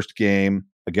 first game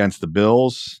against the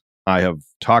Bills. I have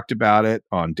talked about it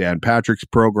on Dan Patrick's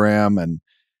program and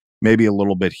maybe a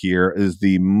little bit here. Is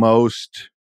the most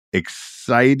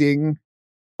exciting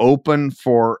open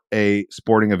for a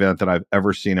sporting event that I've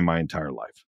ever seen in my entire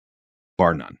life,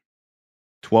 bar none.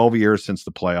 12 years since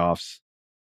the playoffs,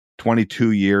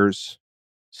 22 years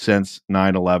since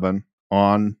 9/11,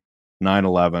 on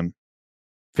 9/11,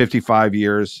 55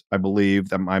 years, I believe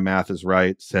that my math is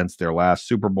right, since their last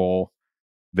Super Bowl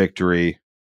victory,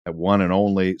 that one and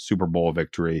only Super Bowl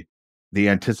victory. The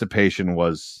anticipation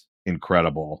was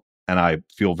incredible, and I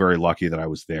feel very lucky that I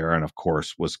was there, and of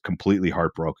course was completely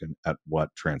heartbroken at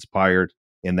what transpired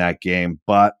in that game.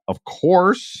 But of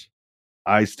course,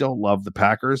 I still love the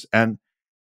Packers. And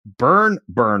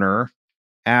Burner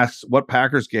asks, what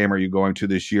Packers game are you going to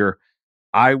this year?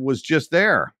 I was just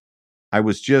there. I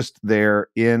was just there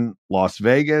in Las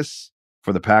Vegas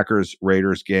for the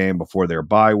Packers-Raiders game before their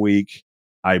bye week.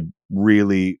 I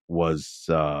really was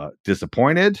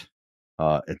disappointed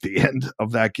at the end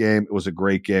of that game. It was a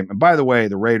great game. And by the way,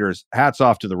 the Raiders, hats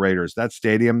off to the Raiders. That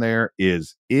stadium there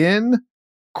is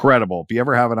incredible. If you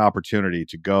ever have an opportunity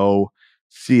to go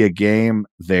see a game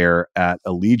there at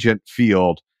Allegiant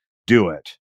Field, do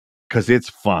it, because it's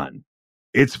fun.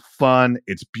 It's fun.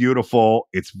 It's beautiful.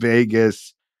 It's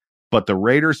Vegas. But the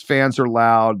Raiders fans are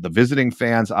loud. The visiting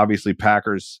fans, obviously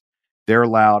Packers, they're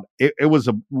loud. It was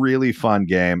a really fun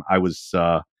game. I was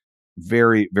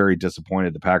very, very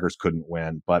disappointed the Packers couldn't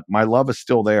win, but my love is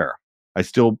still there. I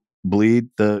still bleed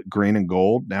the green and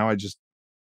gold. Now I've just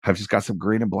got some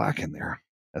green and black in there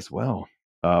as well.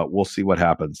 We'll see what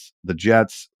happens. The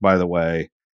Jets, by the way,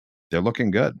 they're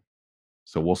looking good.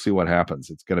 So we'll see what happens.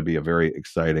 It's going to be a very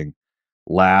exciting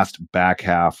last back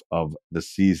half of the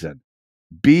season.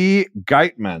 B.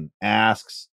 Geitman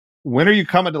asks, when are you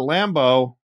coming to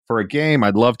Lambeau for a game?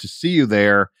 I'd love to see you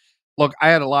there. Look, I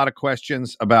had a lot of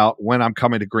questions about when I'm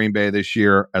coming to Green Bay this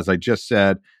year. As I just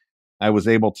said, I was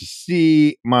able to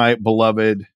see my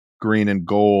beloved green and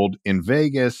gold in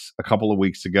Vegas a couple of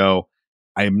weeks ago.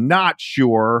 I am not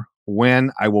sure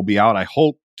when I will be out. I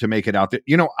hope to make it out there.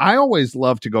 You know, I always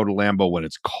love to go to Lambeau when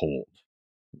it's cold.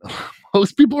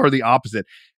 Most people are the opposite.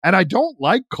 And I don't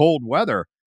like cold weather.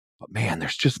 But man,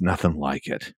 there's just nothing like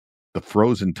it. The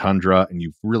frozen tundra, and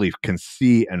you really can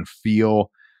see and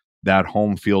feel that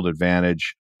home field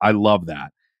advantage. I love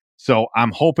that. So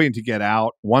I'm hoping to get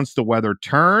out once the weather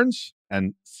turns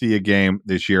and see a game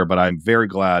this year, but I'm very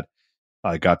glad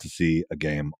I got to see a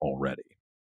game already.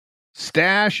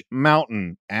 Stash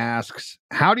Mountain asks,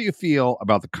 how do you feel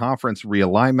about the conference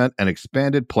realignment and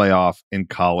expanded playoff in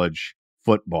college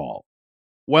football?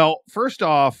 Well, first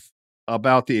off,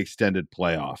 about the extended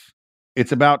playoff.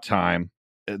 It's about time.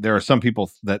 There are some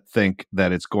people that think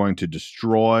that it's going to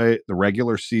destroy the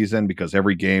regular season because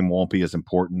every game won't be as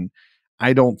important.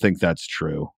 I don't think that's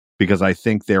true, because I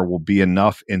think there will be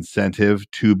enough incentive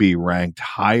to be ranked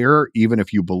higher, even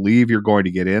if you believe you're going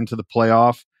to get into the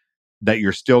playoff, that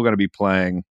you're still going to be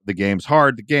playing the games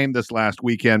hard. The game this last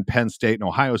weekend, Penn State and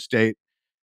Ohio State,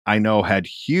 I know had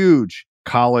huge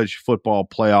college football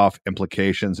playoff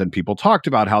implications, and people talked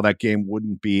about how that game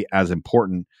wouldn't be as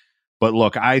important. But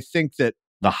look, I think that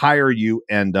the higher you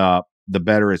end up, the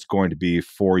better it's going to be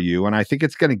for you. And I think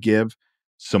it's going to give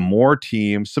some more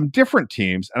teams, some different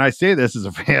teams, and I say this as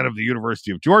a fan of the University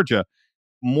of Georgia,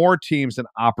 more teams an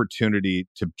opportunity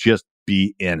to just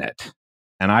be in it.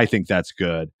 And I think that's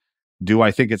good. Do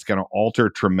I think it's going to alter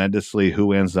tremendously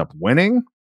who ends up winning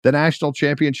the national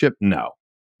championship? No.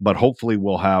 But hopefully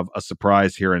we'll have a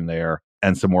surprise here and there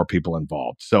and some more people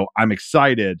involved. So I'm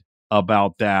excited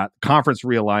about that. Conference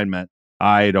realignment,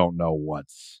 I don't know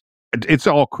it's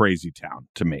all crazy town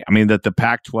to me. I mean, that the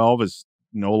Pac-12 is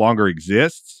no longer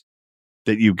exists,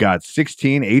 that you've got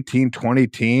 16, 18, 20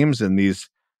 teams in these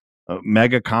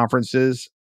mega conferences.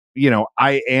 You know,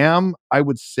 I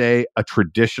would say, a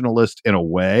traditionalist in a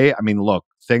way. I mean, look,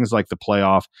 things like the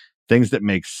playoff, things that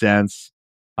make sense,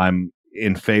 I'm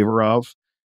in favor of.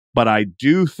 But I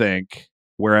do think,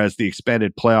 whereas the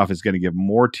expanded playoff is going to give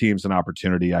more teams an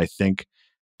opportunity, I think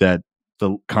that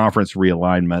the conference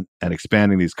realignment and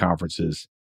expanding these conferences,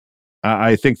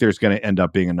 I think there's going to end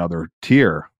up being another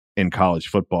tier in college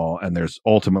football, and there's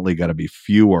ultimately going to be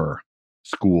fewer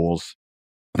schools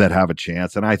that have a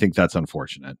chance. And I think that's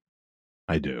unfortunate.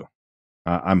 I do.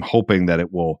 I'm hoping that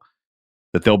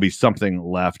that there'll be something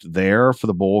left there for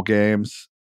the bowl games.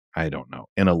 I don't know,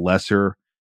 in a lesser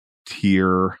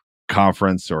tier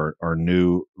conference or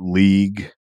new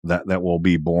league that will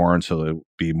be born. So there'll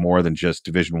be more than just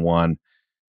Division I.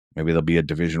 Maybe there'll be a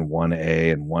Division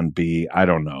 1A and 1B. I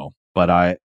don't know. But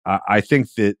I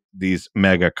think that these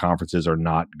mega conferences are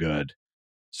not good.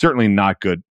 Certainly not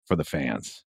good for the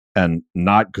fans and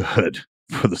not good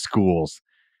for the schools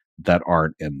that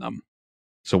aren't in them.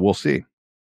 So we'll see.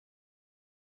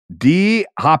 D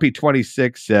Hoppy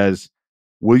 26 says,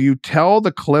 will you tell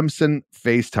the Clemson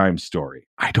FaceTime story?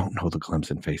 I don't know the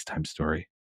Clemson FaceTime story.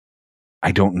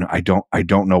 I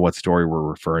don't know what story we're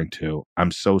referring to.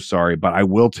 I'm so sorry, but I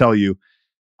will tell you,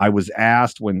 I was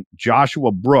asked when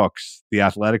Joshua Brooks, the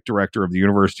athletic director of the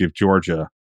University of Georgia,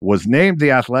 was named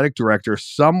the athletic director,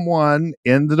 someone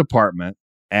in the department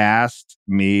asked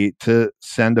me to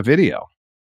send a video,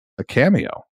 a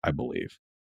cameo, I believe,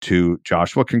 to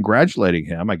Joshua, congratulating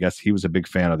him. I guess he was a big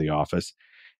fan of The Office.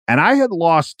 And I had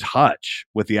lost touch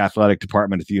with the athletic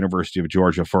department at the University of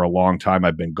Georgia for a long time.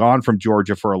 I've been gone from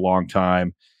Georgia for a long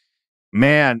time.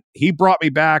 Man, he brought me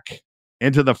back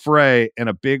into the fray in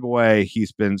a big way.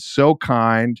 He's been so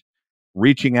kind,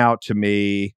 reaching out to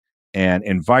me and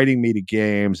inviting me to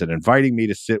games and inviting me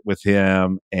to sit with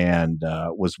him, and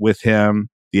was with him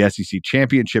the SEC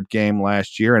championship game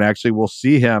last year. And actually we'll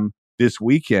see him this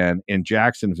weekend in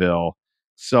Jacksonville.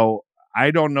 So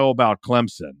I don't know about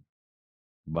Clemson,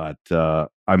 but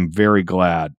I'm very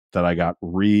glad that I got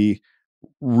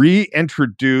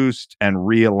reintroduced and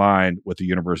realigned with the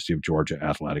University of Georgia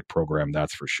athletic program.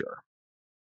 That's for sure.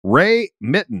 Ray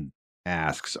Mitten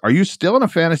asks, are you still in a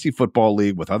fantasy football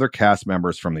league with other cast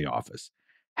members from The Office?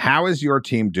 How is your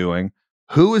team doing?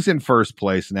 Who is in first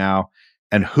place now?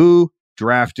 And who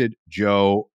drafted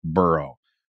Joe Burrow?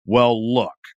 Well,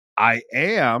 look, I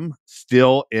am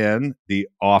still in the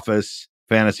Office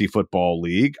Fantasy Football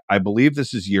League. I believe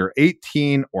this is year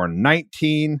 18 or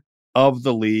 19 of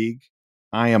the league.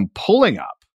 I am pulling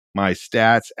up my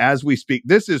stats as we speak.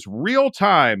 This is real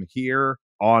time here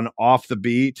on Off the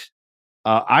Beat.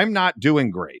 I'm not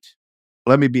doing great.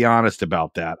 Let me be honest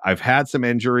about that. I've had some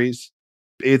injuries.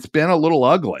 It's been a little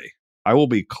ugly. I will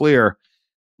be clear.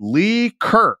 Lee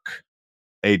Kirk,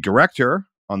 a director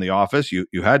on The Office, you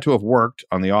had to have worked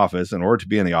on The Office in order to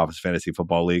be in the Office Fantasy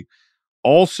Football League.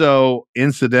 Also,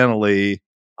 incidentally,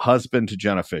 husband to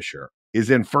Jenna Fisher, is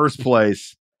in first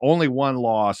place. Only one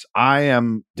loss. I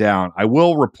am down. I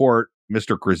will report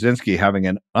Mr. Krasinski, having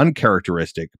an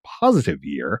uncharacteristic positive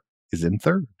year, is in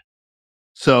third.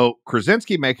 So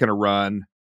Krasinski making a run.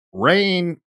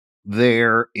 Rain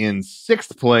there in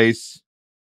sixth place.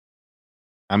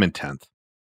 I'm in 10th.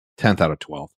 10th out of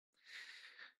 12.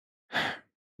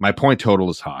 My point total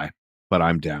is high, but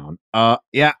I'm down.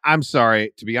 Yeah, I'm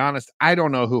sorry. To be honest, I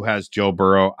don't know who has Joe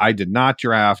Burrow. I did not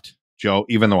draft Joe,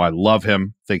 even though I love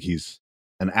him. Think he's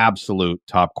an absolute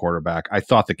top quarterback. I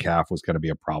thought the calf was going to be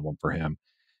a problem for him.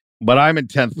 But I'm in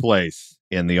 10th place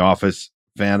in the Office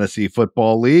Fantasy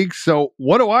Football League. So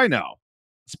what do I know?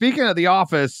 Speaking of The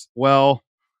Office, well,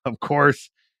 of course,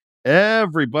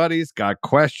 everybody's got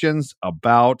questions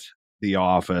about The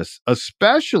Office,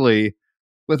 especially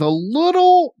with a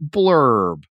little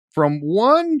blurb from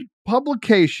one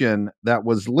publication that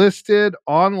was listed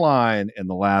online in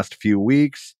the last few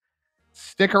weeks.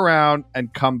 Stick around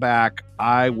and come back.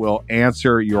 I will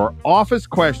answer your Office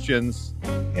questions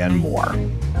and more.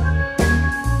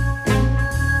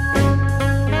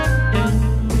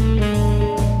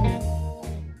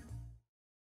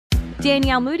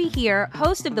 Danielle Moody here,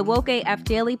 host of the Woke AF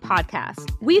Daily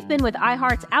podcast. We've been with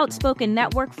iHeart's Outspoken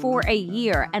Network for a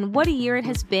year, and what a year it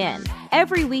has been.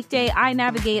 Every weekday, I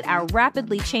navigate our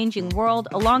rapidly changing world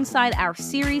alongside our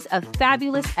series of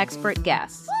fabulous expert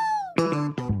guests.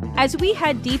 As we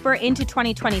head deeper into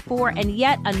 2024 and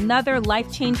yet another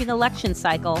life-changing election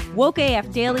cycle, Woke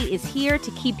AF Daily is here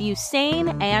to keep you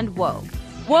sane and woke.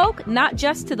 Woke not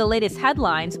just to the latest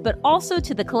headlines, but also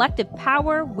to the collective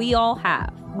power we all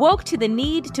have. Woke to the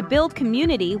need to build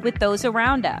community with those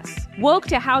around us. Woke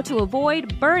to how to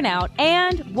avoid burnout,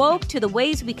 and woke to the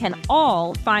ways we can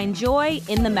all find joy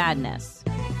in the madness.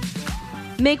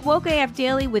 Make Woke AF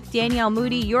Daily with Danielle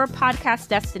Moody your podcast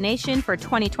destination for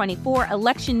 2024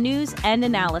 election news and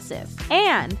analysis.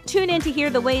 And tune in to hear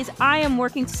the ways I am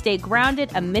working to stay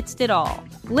grounded amidst it all.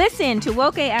 Listen to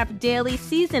Woke AF Daily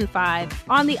Season 5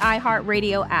 on the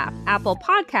iHeartRadio app, Apple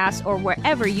Podcasts, or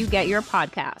wherever you get your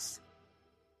podcasts.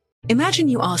 Imagine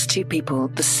you ask two people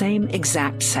the same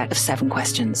exact set of 7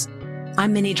 questions.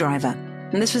 I'm Minnie Driver,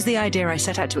 and this was the idea I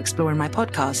set out to explore in my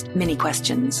podcast, Mini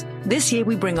Questions. This year,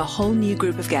 we bring a whole new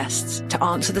group of guests to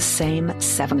answer the same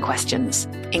 7 questions,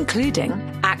 including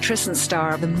actress and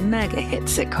star of the mega hit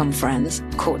sitcom Friends,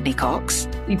 Courtney Cox,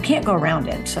 You can't go around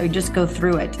it, so you just go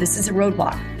through it. This is a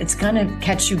roadblock. It's going to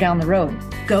catch you down the road.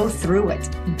 Go through it.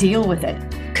 Deal with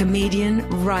it. Comedian,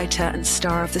 writer, and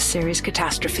star of the series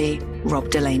Catastrophe, Rob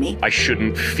Delaney. I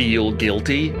shouldn't feel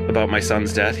guilty about my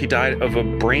son's death. He died of a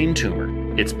brain tumor.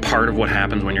 It's part of what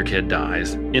happens when your kid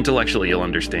dies. Intellectually, you'll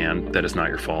understand that it's not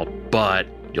your fault, but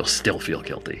you'll still feel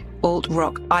guilty.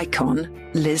 Alt-rock icon,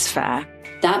 Liz Phair.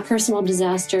 That personal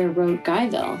disaster wrote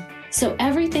Guyville. So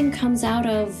everything comes out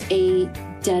of a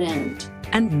dead end.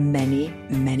 And many,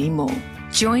 many more.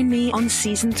 Join me on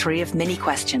Season 3 of Mini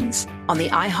Questions on the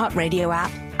iHeartRadio app,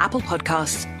 Apple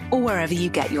Podcasts, or wherever you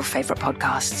get your favorite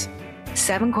podcasts.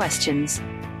 7 questions,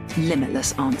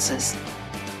 limitless answers.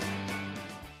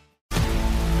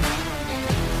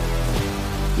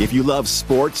 If you love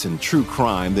sports and true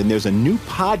crime, then there's a new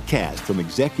podcast from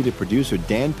executive producer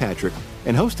Dan Patrick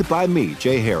and hosted by me,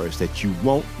 Jay Harris, that you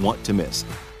won't want to miss.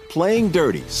 Playing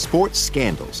Dirty: Sports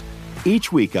Scandals. Each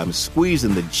week, I'm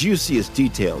squeezing the juiciest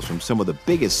details from some of the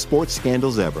biggest sports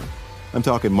scandals ever. I'm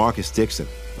talking Marcus Dixon,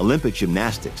 Olympic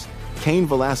gymnastics, Cain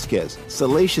Velasquez,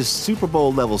 salacious Super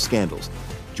Bowl-level scandals.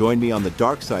 Join me on the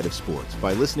dark side of sports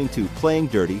by listening to Playing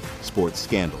Dirty: Sports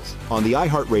Scandals on the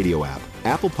iHeartRadio app,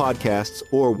 Apple Podcasts,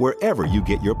 or wherever you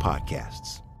get your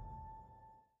podcasts.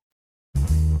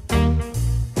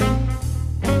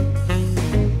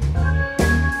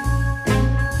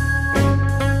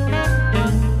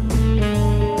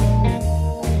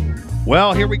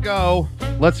 Well, here we go.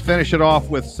 Let's finish it off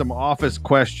with some office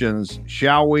questions,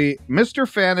 shall we? Mr.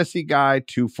 Fantasy Guy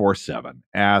 247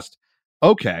 asked,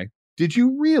 okay, did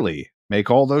you really make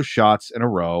all those shots in a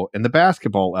row in the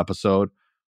basketball episode,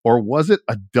 or was it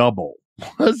a double?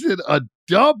 Was it a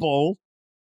double?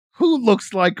 Who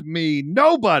looks like me?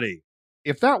 Nobody.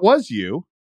 If that was you,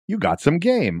 you got some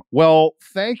game. Well,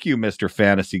 thank you, Mr.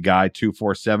 Fantasy Guy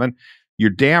 247.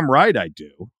 You're damn right I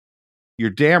do. You're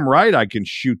damn right I can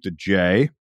shoot the J.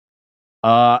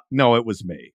 No, it was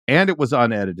me. And it was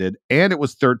unedited. And it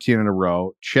was 13 in a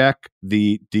row. Check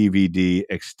the DVD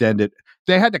extended.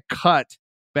 They had to cut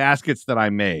baskets that I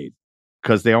made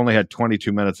because they only had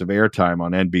 22 minutes of airtime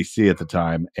on NBC at the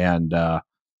time. And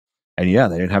yeah,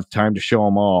 they didn't have time to show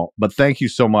them all. But thank you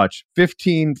so much.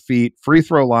 15 feet, free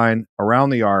throw line,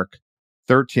 around the arc,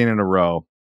 13 in a row.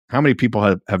 How many people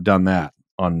have done that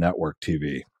on network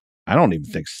TV? I don't even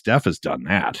think Steph has done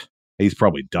that. He's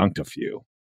probably dunked a few,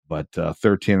 but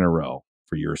 13 in a row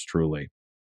for yours truly.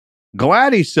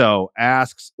 Gladys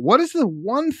asks, what is the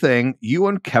one thing you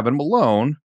and Kevin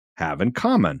Malone have in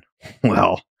common?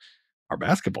 Well, our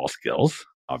basketball skills,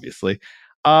 obviously.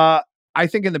 I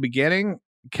think in the beginning,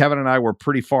 Kevin and I were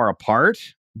pretty far apart,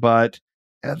 but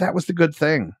that was the good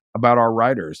thing about our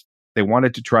writers. They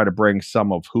wanted to try to bring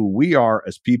some of who we are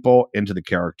as people into the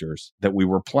characters that we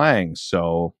were playing.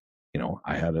 So,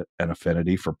 I had an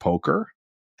affinity for poker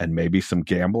and maybe some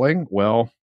gambling.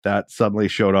 Well, that suddenly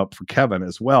showed up for Kevin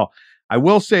as well. I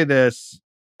will say this.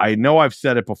 I know I've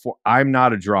said it before. I'm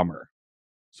not a drummer.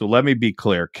 So let me be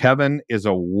clear. Kevin is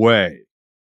a way,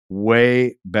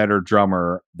 way better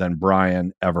drummer than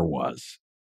Brian ever was.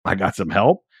 I got some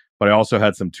help, but I also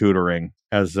had some tutoring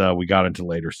as we got into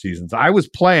later seasons. I was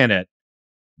playing it,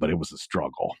 but it was a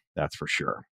struggle. That's for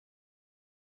sure.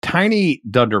 Tiny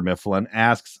Dunder Mifflin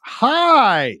asks,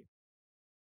 Hi.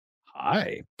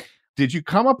 Did you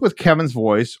come up with Kevin's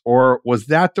voice, or was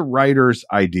that the writer's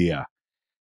idea?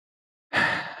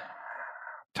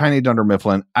 Tiny Dunder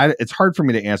Mifflin, it's hard for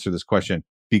me to answer this question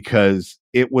because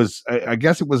I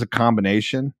guess it was a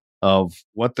combination of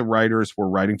what the writers were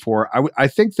writing for. I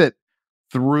think that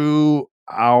through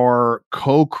our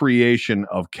co-creation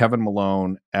of Kevin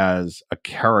Malone as a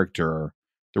character,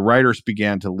 the writers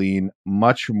began to lean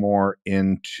much more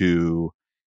into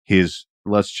his,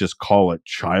 let's just call it,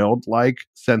 childlike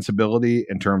sensibility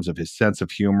in terms of his sense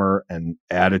of humor and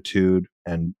attitude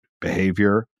and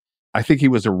behavior. I think he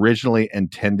was originally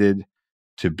intended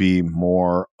to be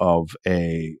more of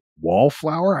a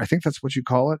wallflower. I think that's what you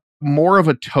call it. More of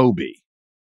a Toby,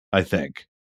 I think.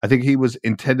 I think he was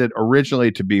intended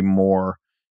originally to be more,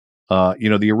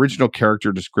 the original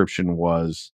character description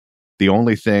was, the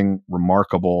only thing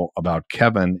remarkable about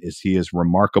Kevin is he is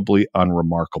remarkably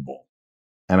unremarkable.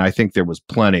 And I think there was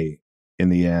plenty in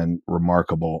the end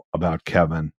remarkable about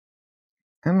Kevin.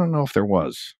 I don't know if there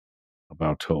was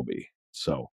about Toby.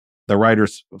 So the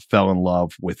writers fell in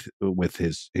love with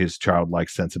his childlike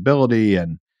sensibility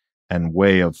and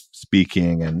way of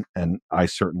speaking. And I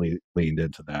certainly leaned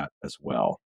into that as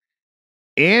well.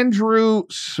 Andrew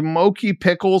Smoky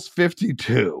Pickles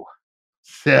 52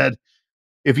 said,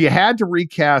 if you had to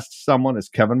recast someone as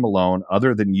Kevin Malone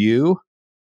other than you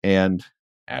and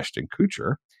Ashton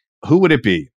Kutcher, who would it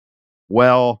be?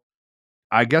 Well,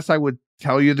 I guess I would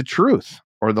tell you the truth,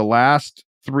 or the last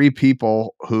three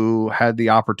people who had the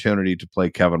opportunity to play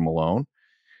Kevin Malone.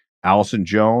 Allison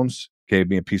Jones gave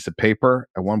me a piece of paper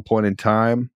at one point in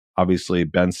time. Obviously,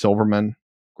 Ben Silverman,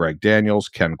 Greg Daniels,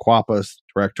 Ken Quappas,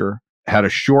 director, had a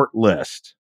short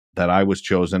list that I was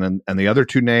chosen. And the other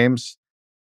two names,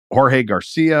 Jorge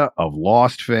Garcia of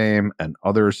Lost fame and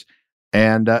others,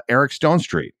 and Eric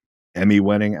Stonestreet,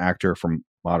 Emmy-winning actor from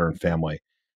Modern Family.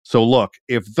 So look,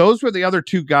 if those were the other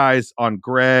two guys on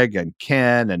Greg and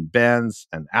Ken and Ben's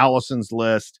and Allison's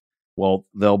list, well,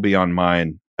 they'll be on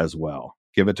mine as well.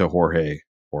 Give it to Jorge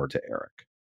or to Eric.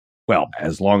 Well,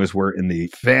 as long as we're in the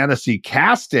fantasy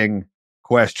casting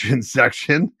question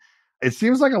section, it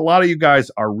seems like a lot of you guys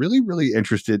are really, really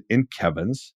interested in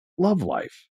Kevin's love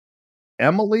life.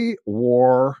 Emily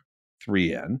wore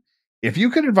 3N. If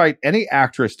you could invite any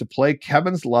actress to play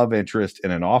Kevin's love interest in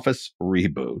an Office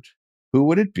reboot, who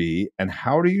would it be, and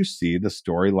how do you see the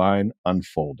storyline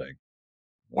unfolding?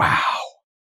 Wow.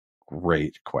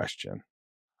 Great question.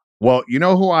 Well, you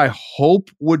know who I hope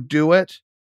would do it?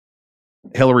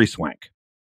 Hilary Swank.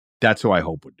 That's who I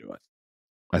hope would do it.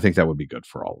 I think that would be good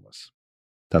for all of us.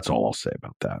 That's all I'll say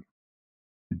about that.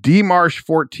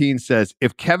 DMarsh14 says,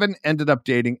 if Kevin ended up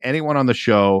dating anyone on the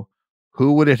show,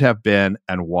 who would it have been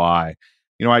and why?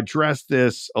 You know, I addressed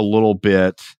this a little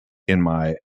bit in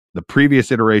the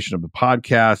previous iteration of the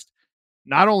podcast.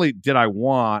 Not only did I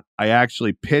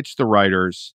actually pitched the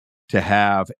writers to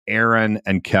have Aaron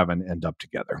and Kevin end up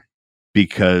together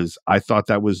because I thought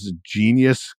that was a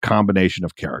genius combination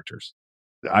of characters.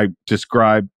 I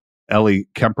described Ellie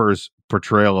Kemper's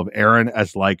portrayal of Aaron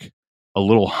as like a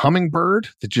little hummingbird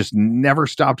that just never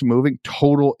stopped moving,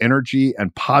 total energy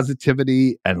and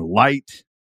positivity and light.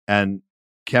 And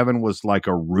Kevin was like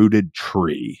a rooted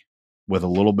tree with a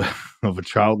little bit of a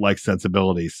childlike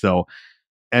sensibility. So,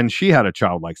 and she had a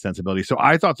childlike sensibility. So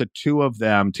I thought the two of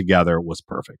them together was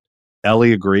perfect.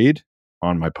 Ellie agreed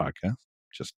on my podcast,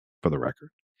 just for the record.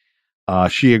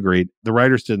 She agreed. The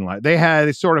writers didn't like.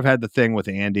 They sort of had the thing with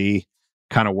Andy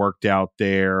kind of worked out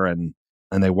there, and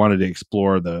they wanted to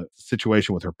explore the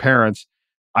situation with her parents.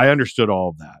 I understood all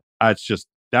of that.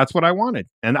 That's what I wanted.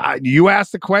 And you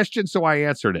asked the question, so I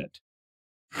answered it.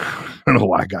 I don't know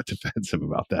why I got defensive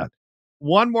about that.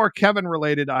 One more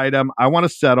Kevin-related item I want to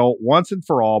settle once and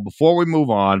for all before we move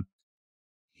on.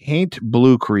 Haint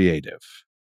Blue Creative.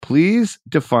 Please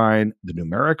define the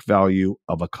numeric value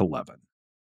of a K11.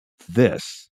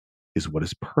 This is what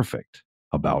is perfect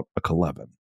about a K11.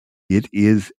 It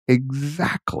is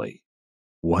exactly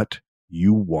what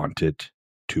you want it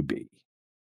to be.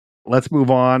 Let's move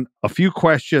on. A few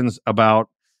questions about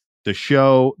the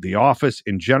show, The Office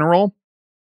in general.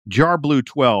 Jar Blue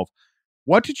 12.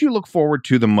 What did you look forward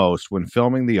to the most when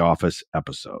filming The Office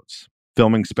episodes?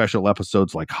 Filming special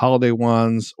episodes like holiday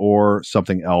ones or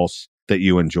something else that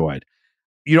you enjoyed?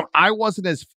 You know, I wasn't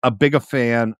as big a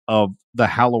fan of the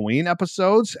Halloween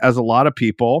episodes as a lot of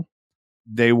people.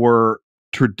 They were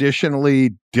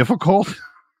traditionally difficult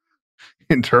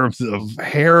in terms of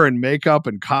hair and makeup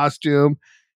and costume.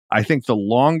 I think the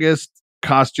longest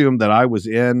costume that I was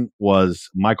in was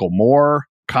Michael Moore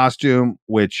costume,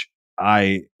 which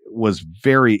I was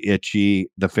very itchy.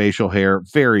 The facial hair,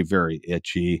 very, very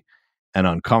itchy and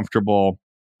uncomfortable.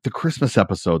 The Christmas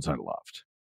episodes I loved.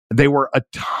 They were a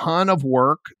ton of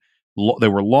work. They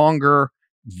were longer,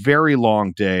 very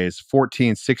long days,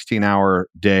 14, 16-hour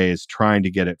days trying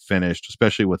to get it finished,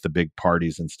 especially with the big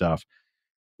parties and stuff.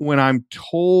 When I'm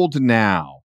told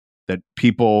now that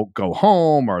people go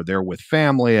home or they're with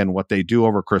family and what they do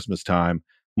over Christmas time,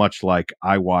 much like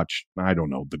I watch, I don't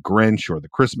know, The Grinch or The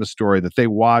Christmas Story, that they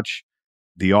watch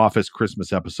The Office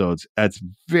Christmas episodes,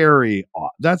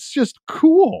 that's just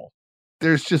cool.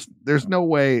 There's no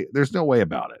way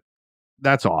about it.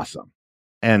 That's awesome.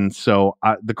 And so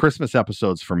the Christmas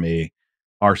episodes for me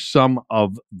are some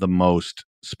of the most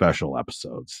special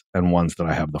episodes and ones that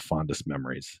I have the fondest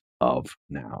memories of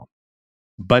now.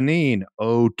 Benin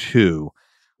 02.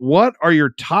 What are your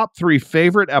top 3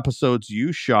 favorite episodes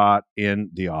you shot in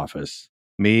The Office?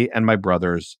 Me and my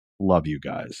brothers love you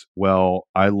guys. Well,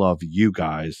 I love you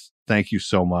guys. Thank you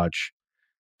so much.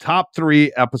 Top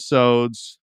 3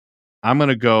 episodes. I'm going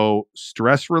to go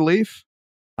Stress Relief.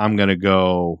 I'm going to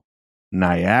go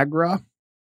Niagara.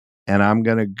 And I'm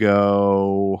going to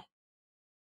go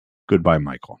Goodbye,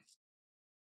 Michael.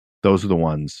 Those are the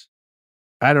ones.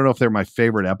 I don't know if they're my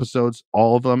favorite episodes,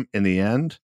 all of them in the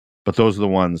end, but those are the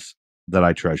ones that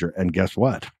I treasure. And guess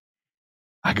what?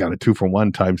 I got a 2 for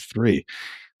 1 times 3.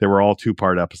 They were all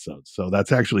 2-part episodes. So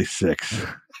that's actually 6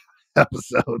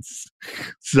 episodes.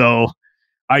 So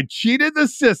I cheated the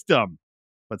system.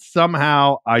 but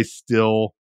somehow I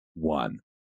still won.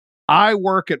 I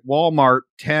work at Walmart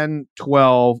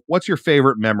 10/12. What's your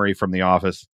favorite memory from The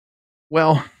Office?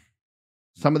 Well,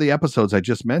 some of the episodes I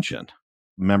just mentioned,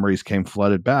 memories came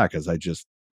flooded back as I just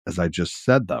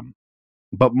said them.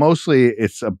 But mostly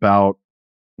it's about,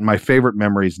 my favorite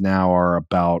memories now are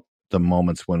about the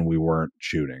moments when we weren't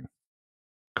shooting,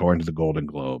 going to the Golden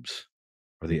Globes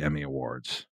or the Emmy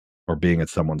Awards, or being at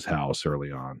someone's house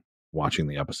early on, watching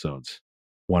the episodes,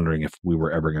 wondering if we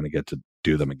were ever going to get to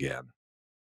do them again,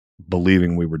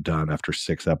 believing we were done after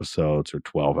 6 episodes or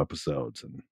 12 episodes,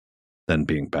 and then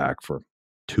being back for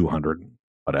 200 and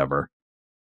whatever.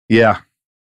 Yeah,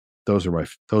 those are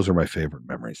my favorite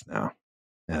memories now.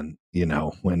 And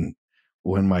when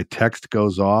my text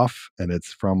goes off and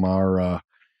it's from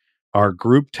our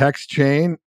group text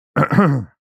chain,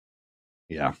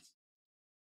 yeah,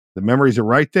 the memories are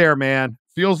right there, man.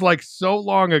 Feels like so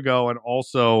long ago, and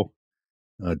also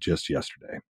just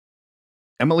yesterday.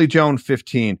 Emily Joan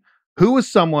 15. Who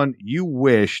was someone you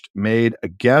wished made a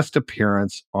guest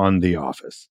appearance on The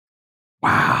Office?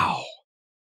 Wow.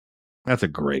 That's a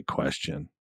great question.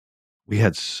 We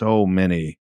had so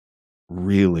many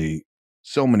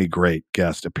great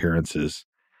guest appearances.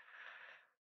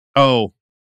 Oh,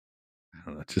 I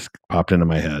don't know, it just popped into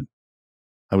my head.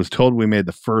 I was told we made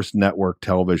the first network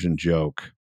television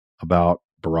joke about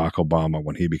Barack Obama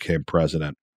when he became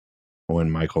president.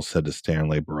 When Michael said to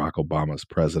Stanley, Barack Obama's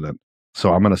president.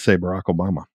 So I'm going to say Barack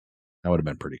Obama. That would have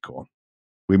been pretty cool.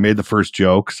 We made the first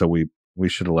joke, so we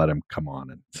should have let him come on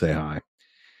and say hi.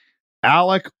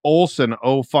 Alec Olson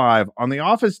 05. On The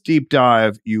Office Deep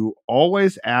Dive, you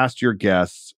always asked your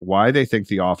guests why they think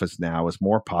The Office now is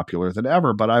more popular than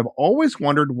ever, but I've always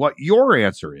wondered what your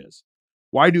answer is.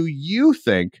 Why do you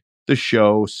think the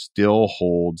show still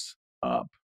holds up?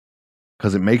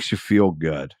 Because it makes you feel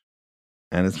good.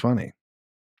 And it's funny.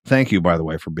 Thank you, by the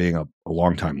way, for being a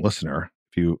longtime listener.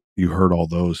 If you heard all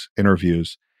those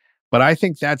interviews. But I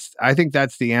think that's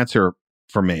the answer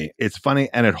for me. It's funny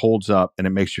and it holds up and it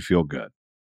makes you feel good.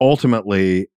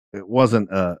 Ultimately, it wasn't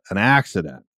an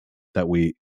accident that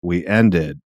we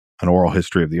ended An Oral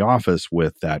History of The Office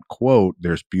with that quote,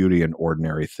 "There's beauty in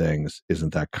ordinary things.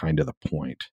 Isn't that kind of the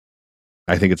point?"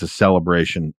 I think it's a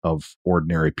celebration of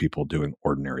ordinary people doing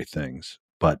ordinary things,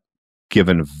 but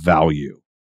given value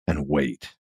and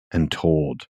weight and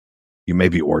told, you may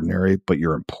be ordinary, but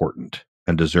you're important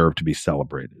and deserve to be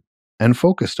celebrated and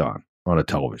focused on a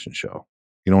television show.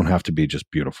 You don't have to be just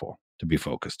beautiful to be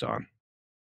focused on.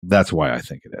 That's why I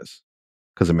think it is,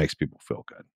 because it makes people feel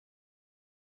good.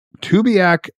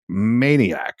 Tubiac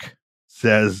Maniac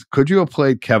says, could you have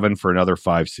played Kevin for another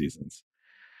 5 seasons?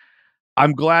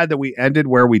 I'm glad that we ended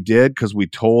where we did because we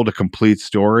told a complete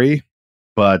story,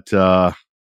 but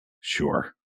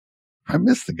sure. I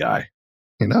miss the guy,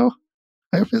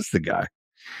 I miss the guy.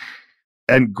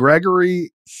 And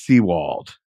Gregory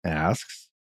Seawald asks,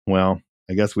 well,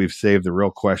 I guess we've saved the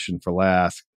real question for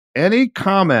last. Any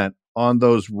comment on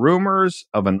those rumors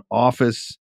of an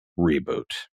Office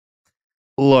reboot?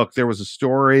 Look, there was a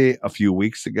story a few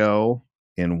weeks ago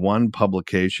in one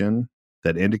publication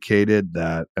that indicated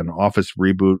that an Office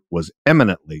reboot was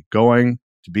imminently going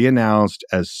to be announced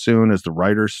as soon as the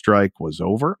writer's strike was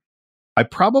over. I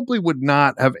probably would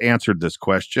not have answered this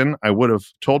question. I would have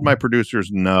told my producers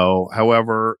no.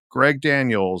 However, Greg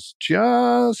Daniels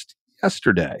just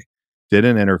yesterday did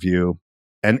an interview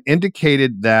and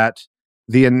indicated that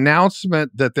the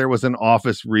announcement that there was an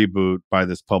Office reboot by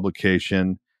this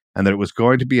publication and that it was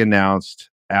going to be announced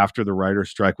after the writer's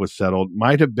strike was settled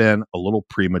might have been a little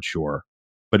premature,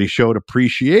 but he showed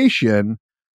appreciation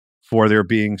for there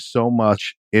being so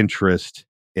much interest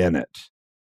in it.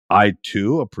 I,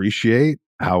 too, appreciate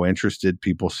how interested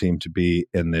people seem to be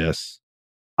in this.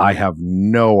 I have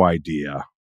no idea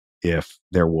if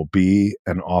there will be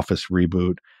an Office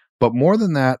reboot. But more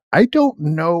than that, I don't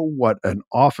know what an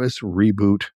Office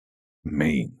reboot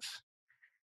means.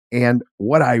 And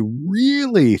what I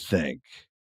really think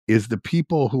is the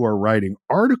people who are writing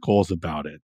articles about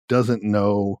it doesn't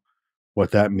know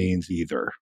what that means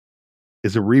either.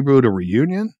 Is a reboot a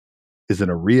reunion? Is it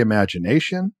a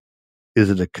reimagination? Is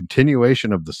it a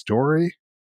continuation of the story?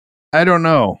 I don't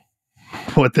know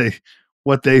what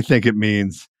they think it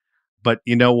means. But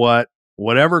you know what?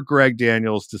 Whatever Greg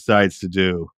Daniels decides to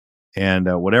do and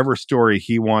whatever story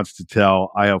he wants to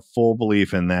tell, I have full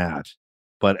belief in that.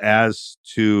 But as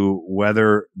to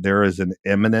whether there is an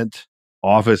imminent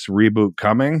Office reboot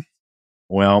coming,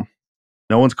 well,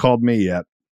 no one's called me yet.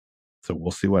 So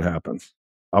we'll see what happens.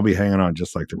 I'll be hanging on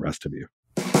just like the rest of you.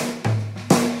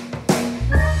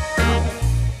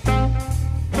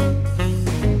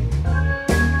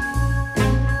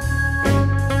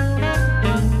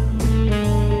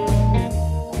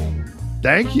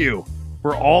 Thank you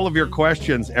for all of your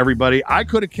questions, everybody. I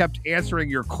could have kept answering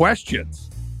your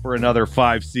questions for another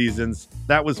 5 seasons.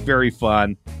 That was very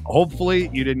fun.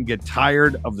 Hopefully you didn't get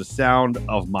tired of the sound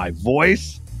of my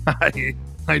voice.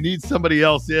 I need somebody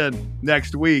else in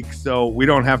next week so we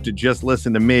don't have to just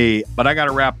listen to me. But I got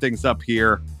to wrap things up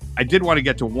here. I did want to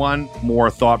get to one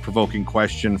more thought-provoking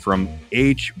question from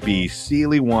HB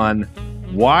Seeley 1.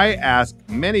 Why ask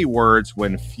many words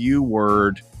when few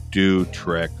words do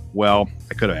trick? Well,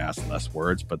 I could have asked less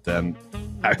words, but then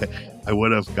I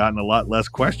would have gotten a lot less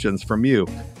questions from you.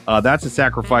 That's a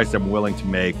sacrifice I'm willing to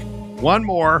make. One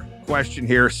more question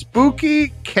here.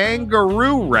 Spooky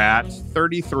Kangaroo Rat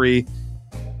 33.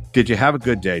 Did you have a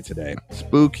good day today?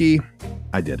 Spooky,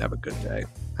 I did have a good day.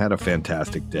 I had a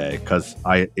fantastic day because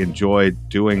I enjoyed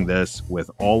doing this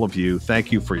with all of you.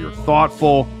 Thank you for your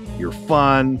thoughtful, your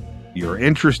fun, your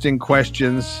interesting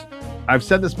questions. I've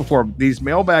said this before, these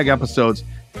mailbag episodes,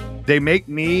 they make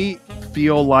me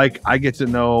feel like I get to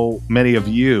know many of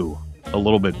you a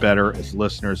little bit better as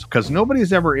listeners because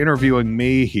nobody's ever interviewing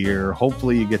me here.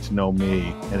 Hopefully you get to know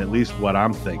me and at least what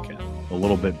I'm thinking a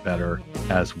little bit better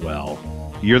as well.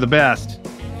 You're the best.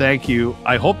 Thank you.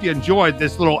 I hope you enjoyed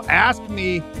this little Ask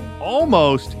Me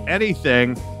Almost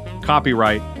Anything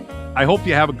copyright. I hope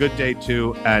you have a good day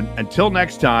too. And until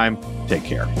next time, take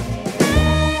care.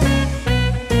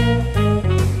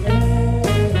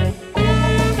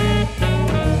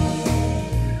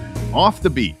 Off the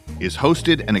Beat is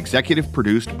hosted and executive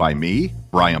produced by me,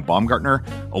 Brian Baumgartner,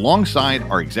 alongside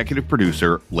our executive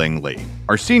producer, Ling Lee.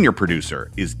 Our senior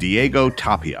producer is Diego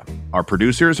Tapia. Our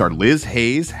producers are Liz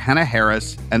Hayes, Hannah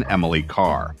Harris, and Emily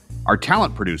Carr. Our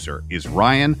talent producer is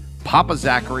Ryan Papa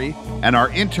Zachary, and our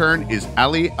intern is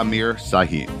Ali Amir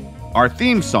Sahim. Our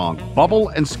theme song, Bubble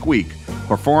and Squeak,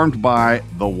 performed by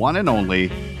the one and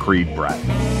only Creed Bratton.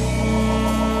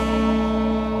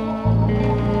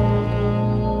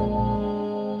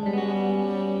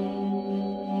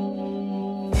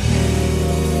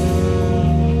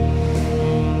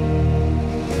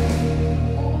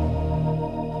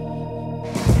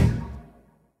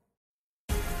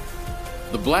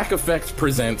 Black Effect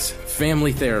presents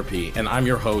Family Therapy, and I'm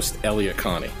your host, Elliot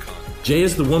Connie. Jay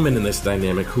is the woman in this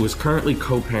dynamic who is currently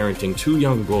co-parenting 2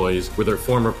 young boys with her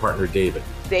former partner, David.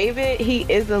 David, he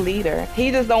is a leader.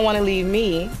 He just don't want to leave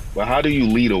me. But how do you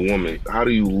lead a woman? How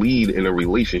do you lead in a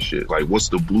relationship? Like, what's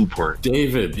the blueprint?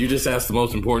 David, you just asked the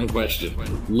most important question.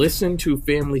 Listen to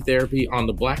Family Therapy on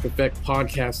the Black Effect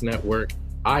Podcast Network,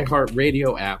 iHeart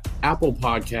Radio app, Apple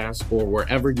Podcasts, or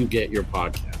wherever you get your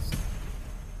podcasts.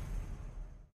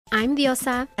 I'm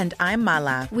Diosa. And I'm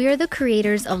Mala. We are the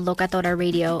creators of Locatora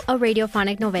Radio, a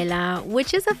radiophonic novela,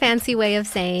 which is a fancy way of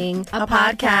saying a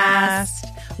podcast.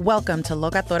 Welcome to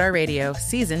Locatora Radio,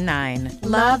 Season 9.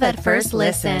 Love at first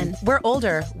listen. We're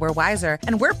older, we're wiser,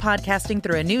 and we're podcasting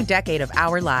through a new decade of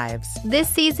our lives. This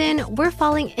season, we're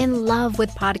falling in love with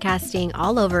podcasting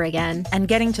all over again. And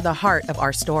getting to the heart of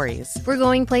our stories. We're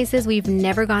going places we've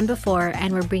never gone before,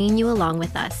 and we're bringing you along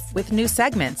with us. With new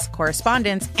segments,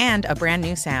 correspondence, and a brand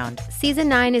new sound. Season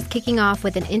 9 is kicking off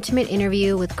with an intimate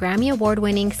interview with Grammy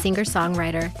Award-winning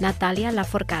singer-songwriter Natalia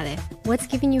Lafourcade. What's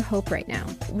giving you hope right now?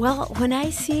 Well, when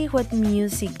I see what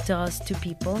music does to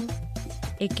people,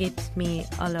 it gives me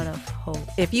a lot of hope.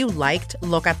 If you liked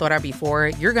Locatora before,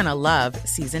 you're going to love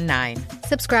Season 9.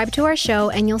 Subscribe to our show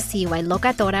and you'll see why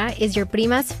Locatora is your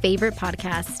prima's favorite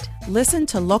podcast. Listen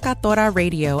to Locatora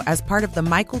Radio as part of the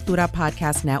My Cultura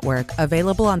Podcast Network,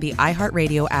 available on the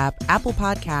iHeartRadio app, Apple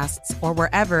Podcasts, or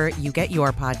wherever you get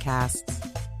your podcasts.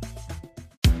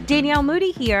 Danielle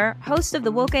Moody here, host of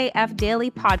the Woke AF Daily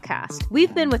podcast.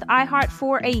 We've been with iHeart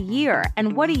for a year,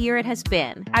 and what a year it has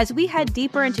been. As we head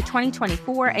deeper into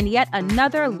 2024 and yet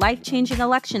another life-changing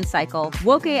election cycle,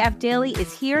 Woke AF Daily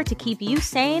is here to keep you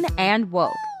sane and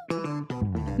woke.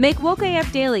 Make Woke AF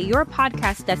Daily your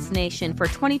podcast destination for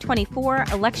 2024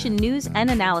 election news and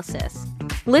analysis.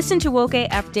 Listen to Woke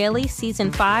AF Daily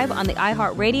Season 5 on the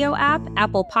iHeartRadio app,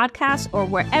 Apple Podcasts, or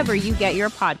wherever you get your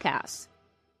podcasts.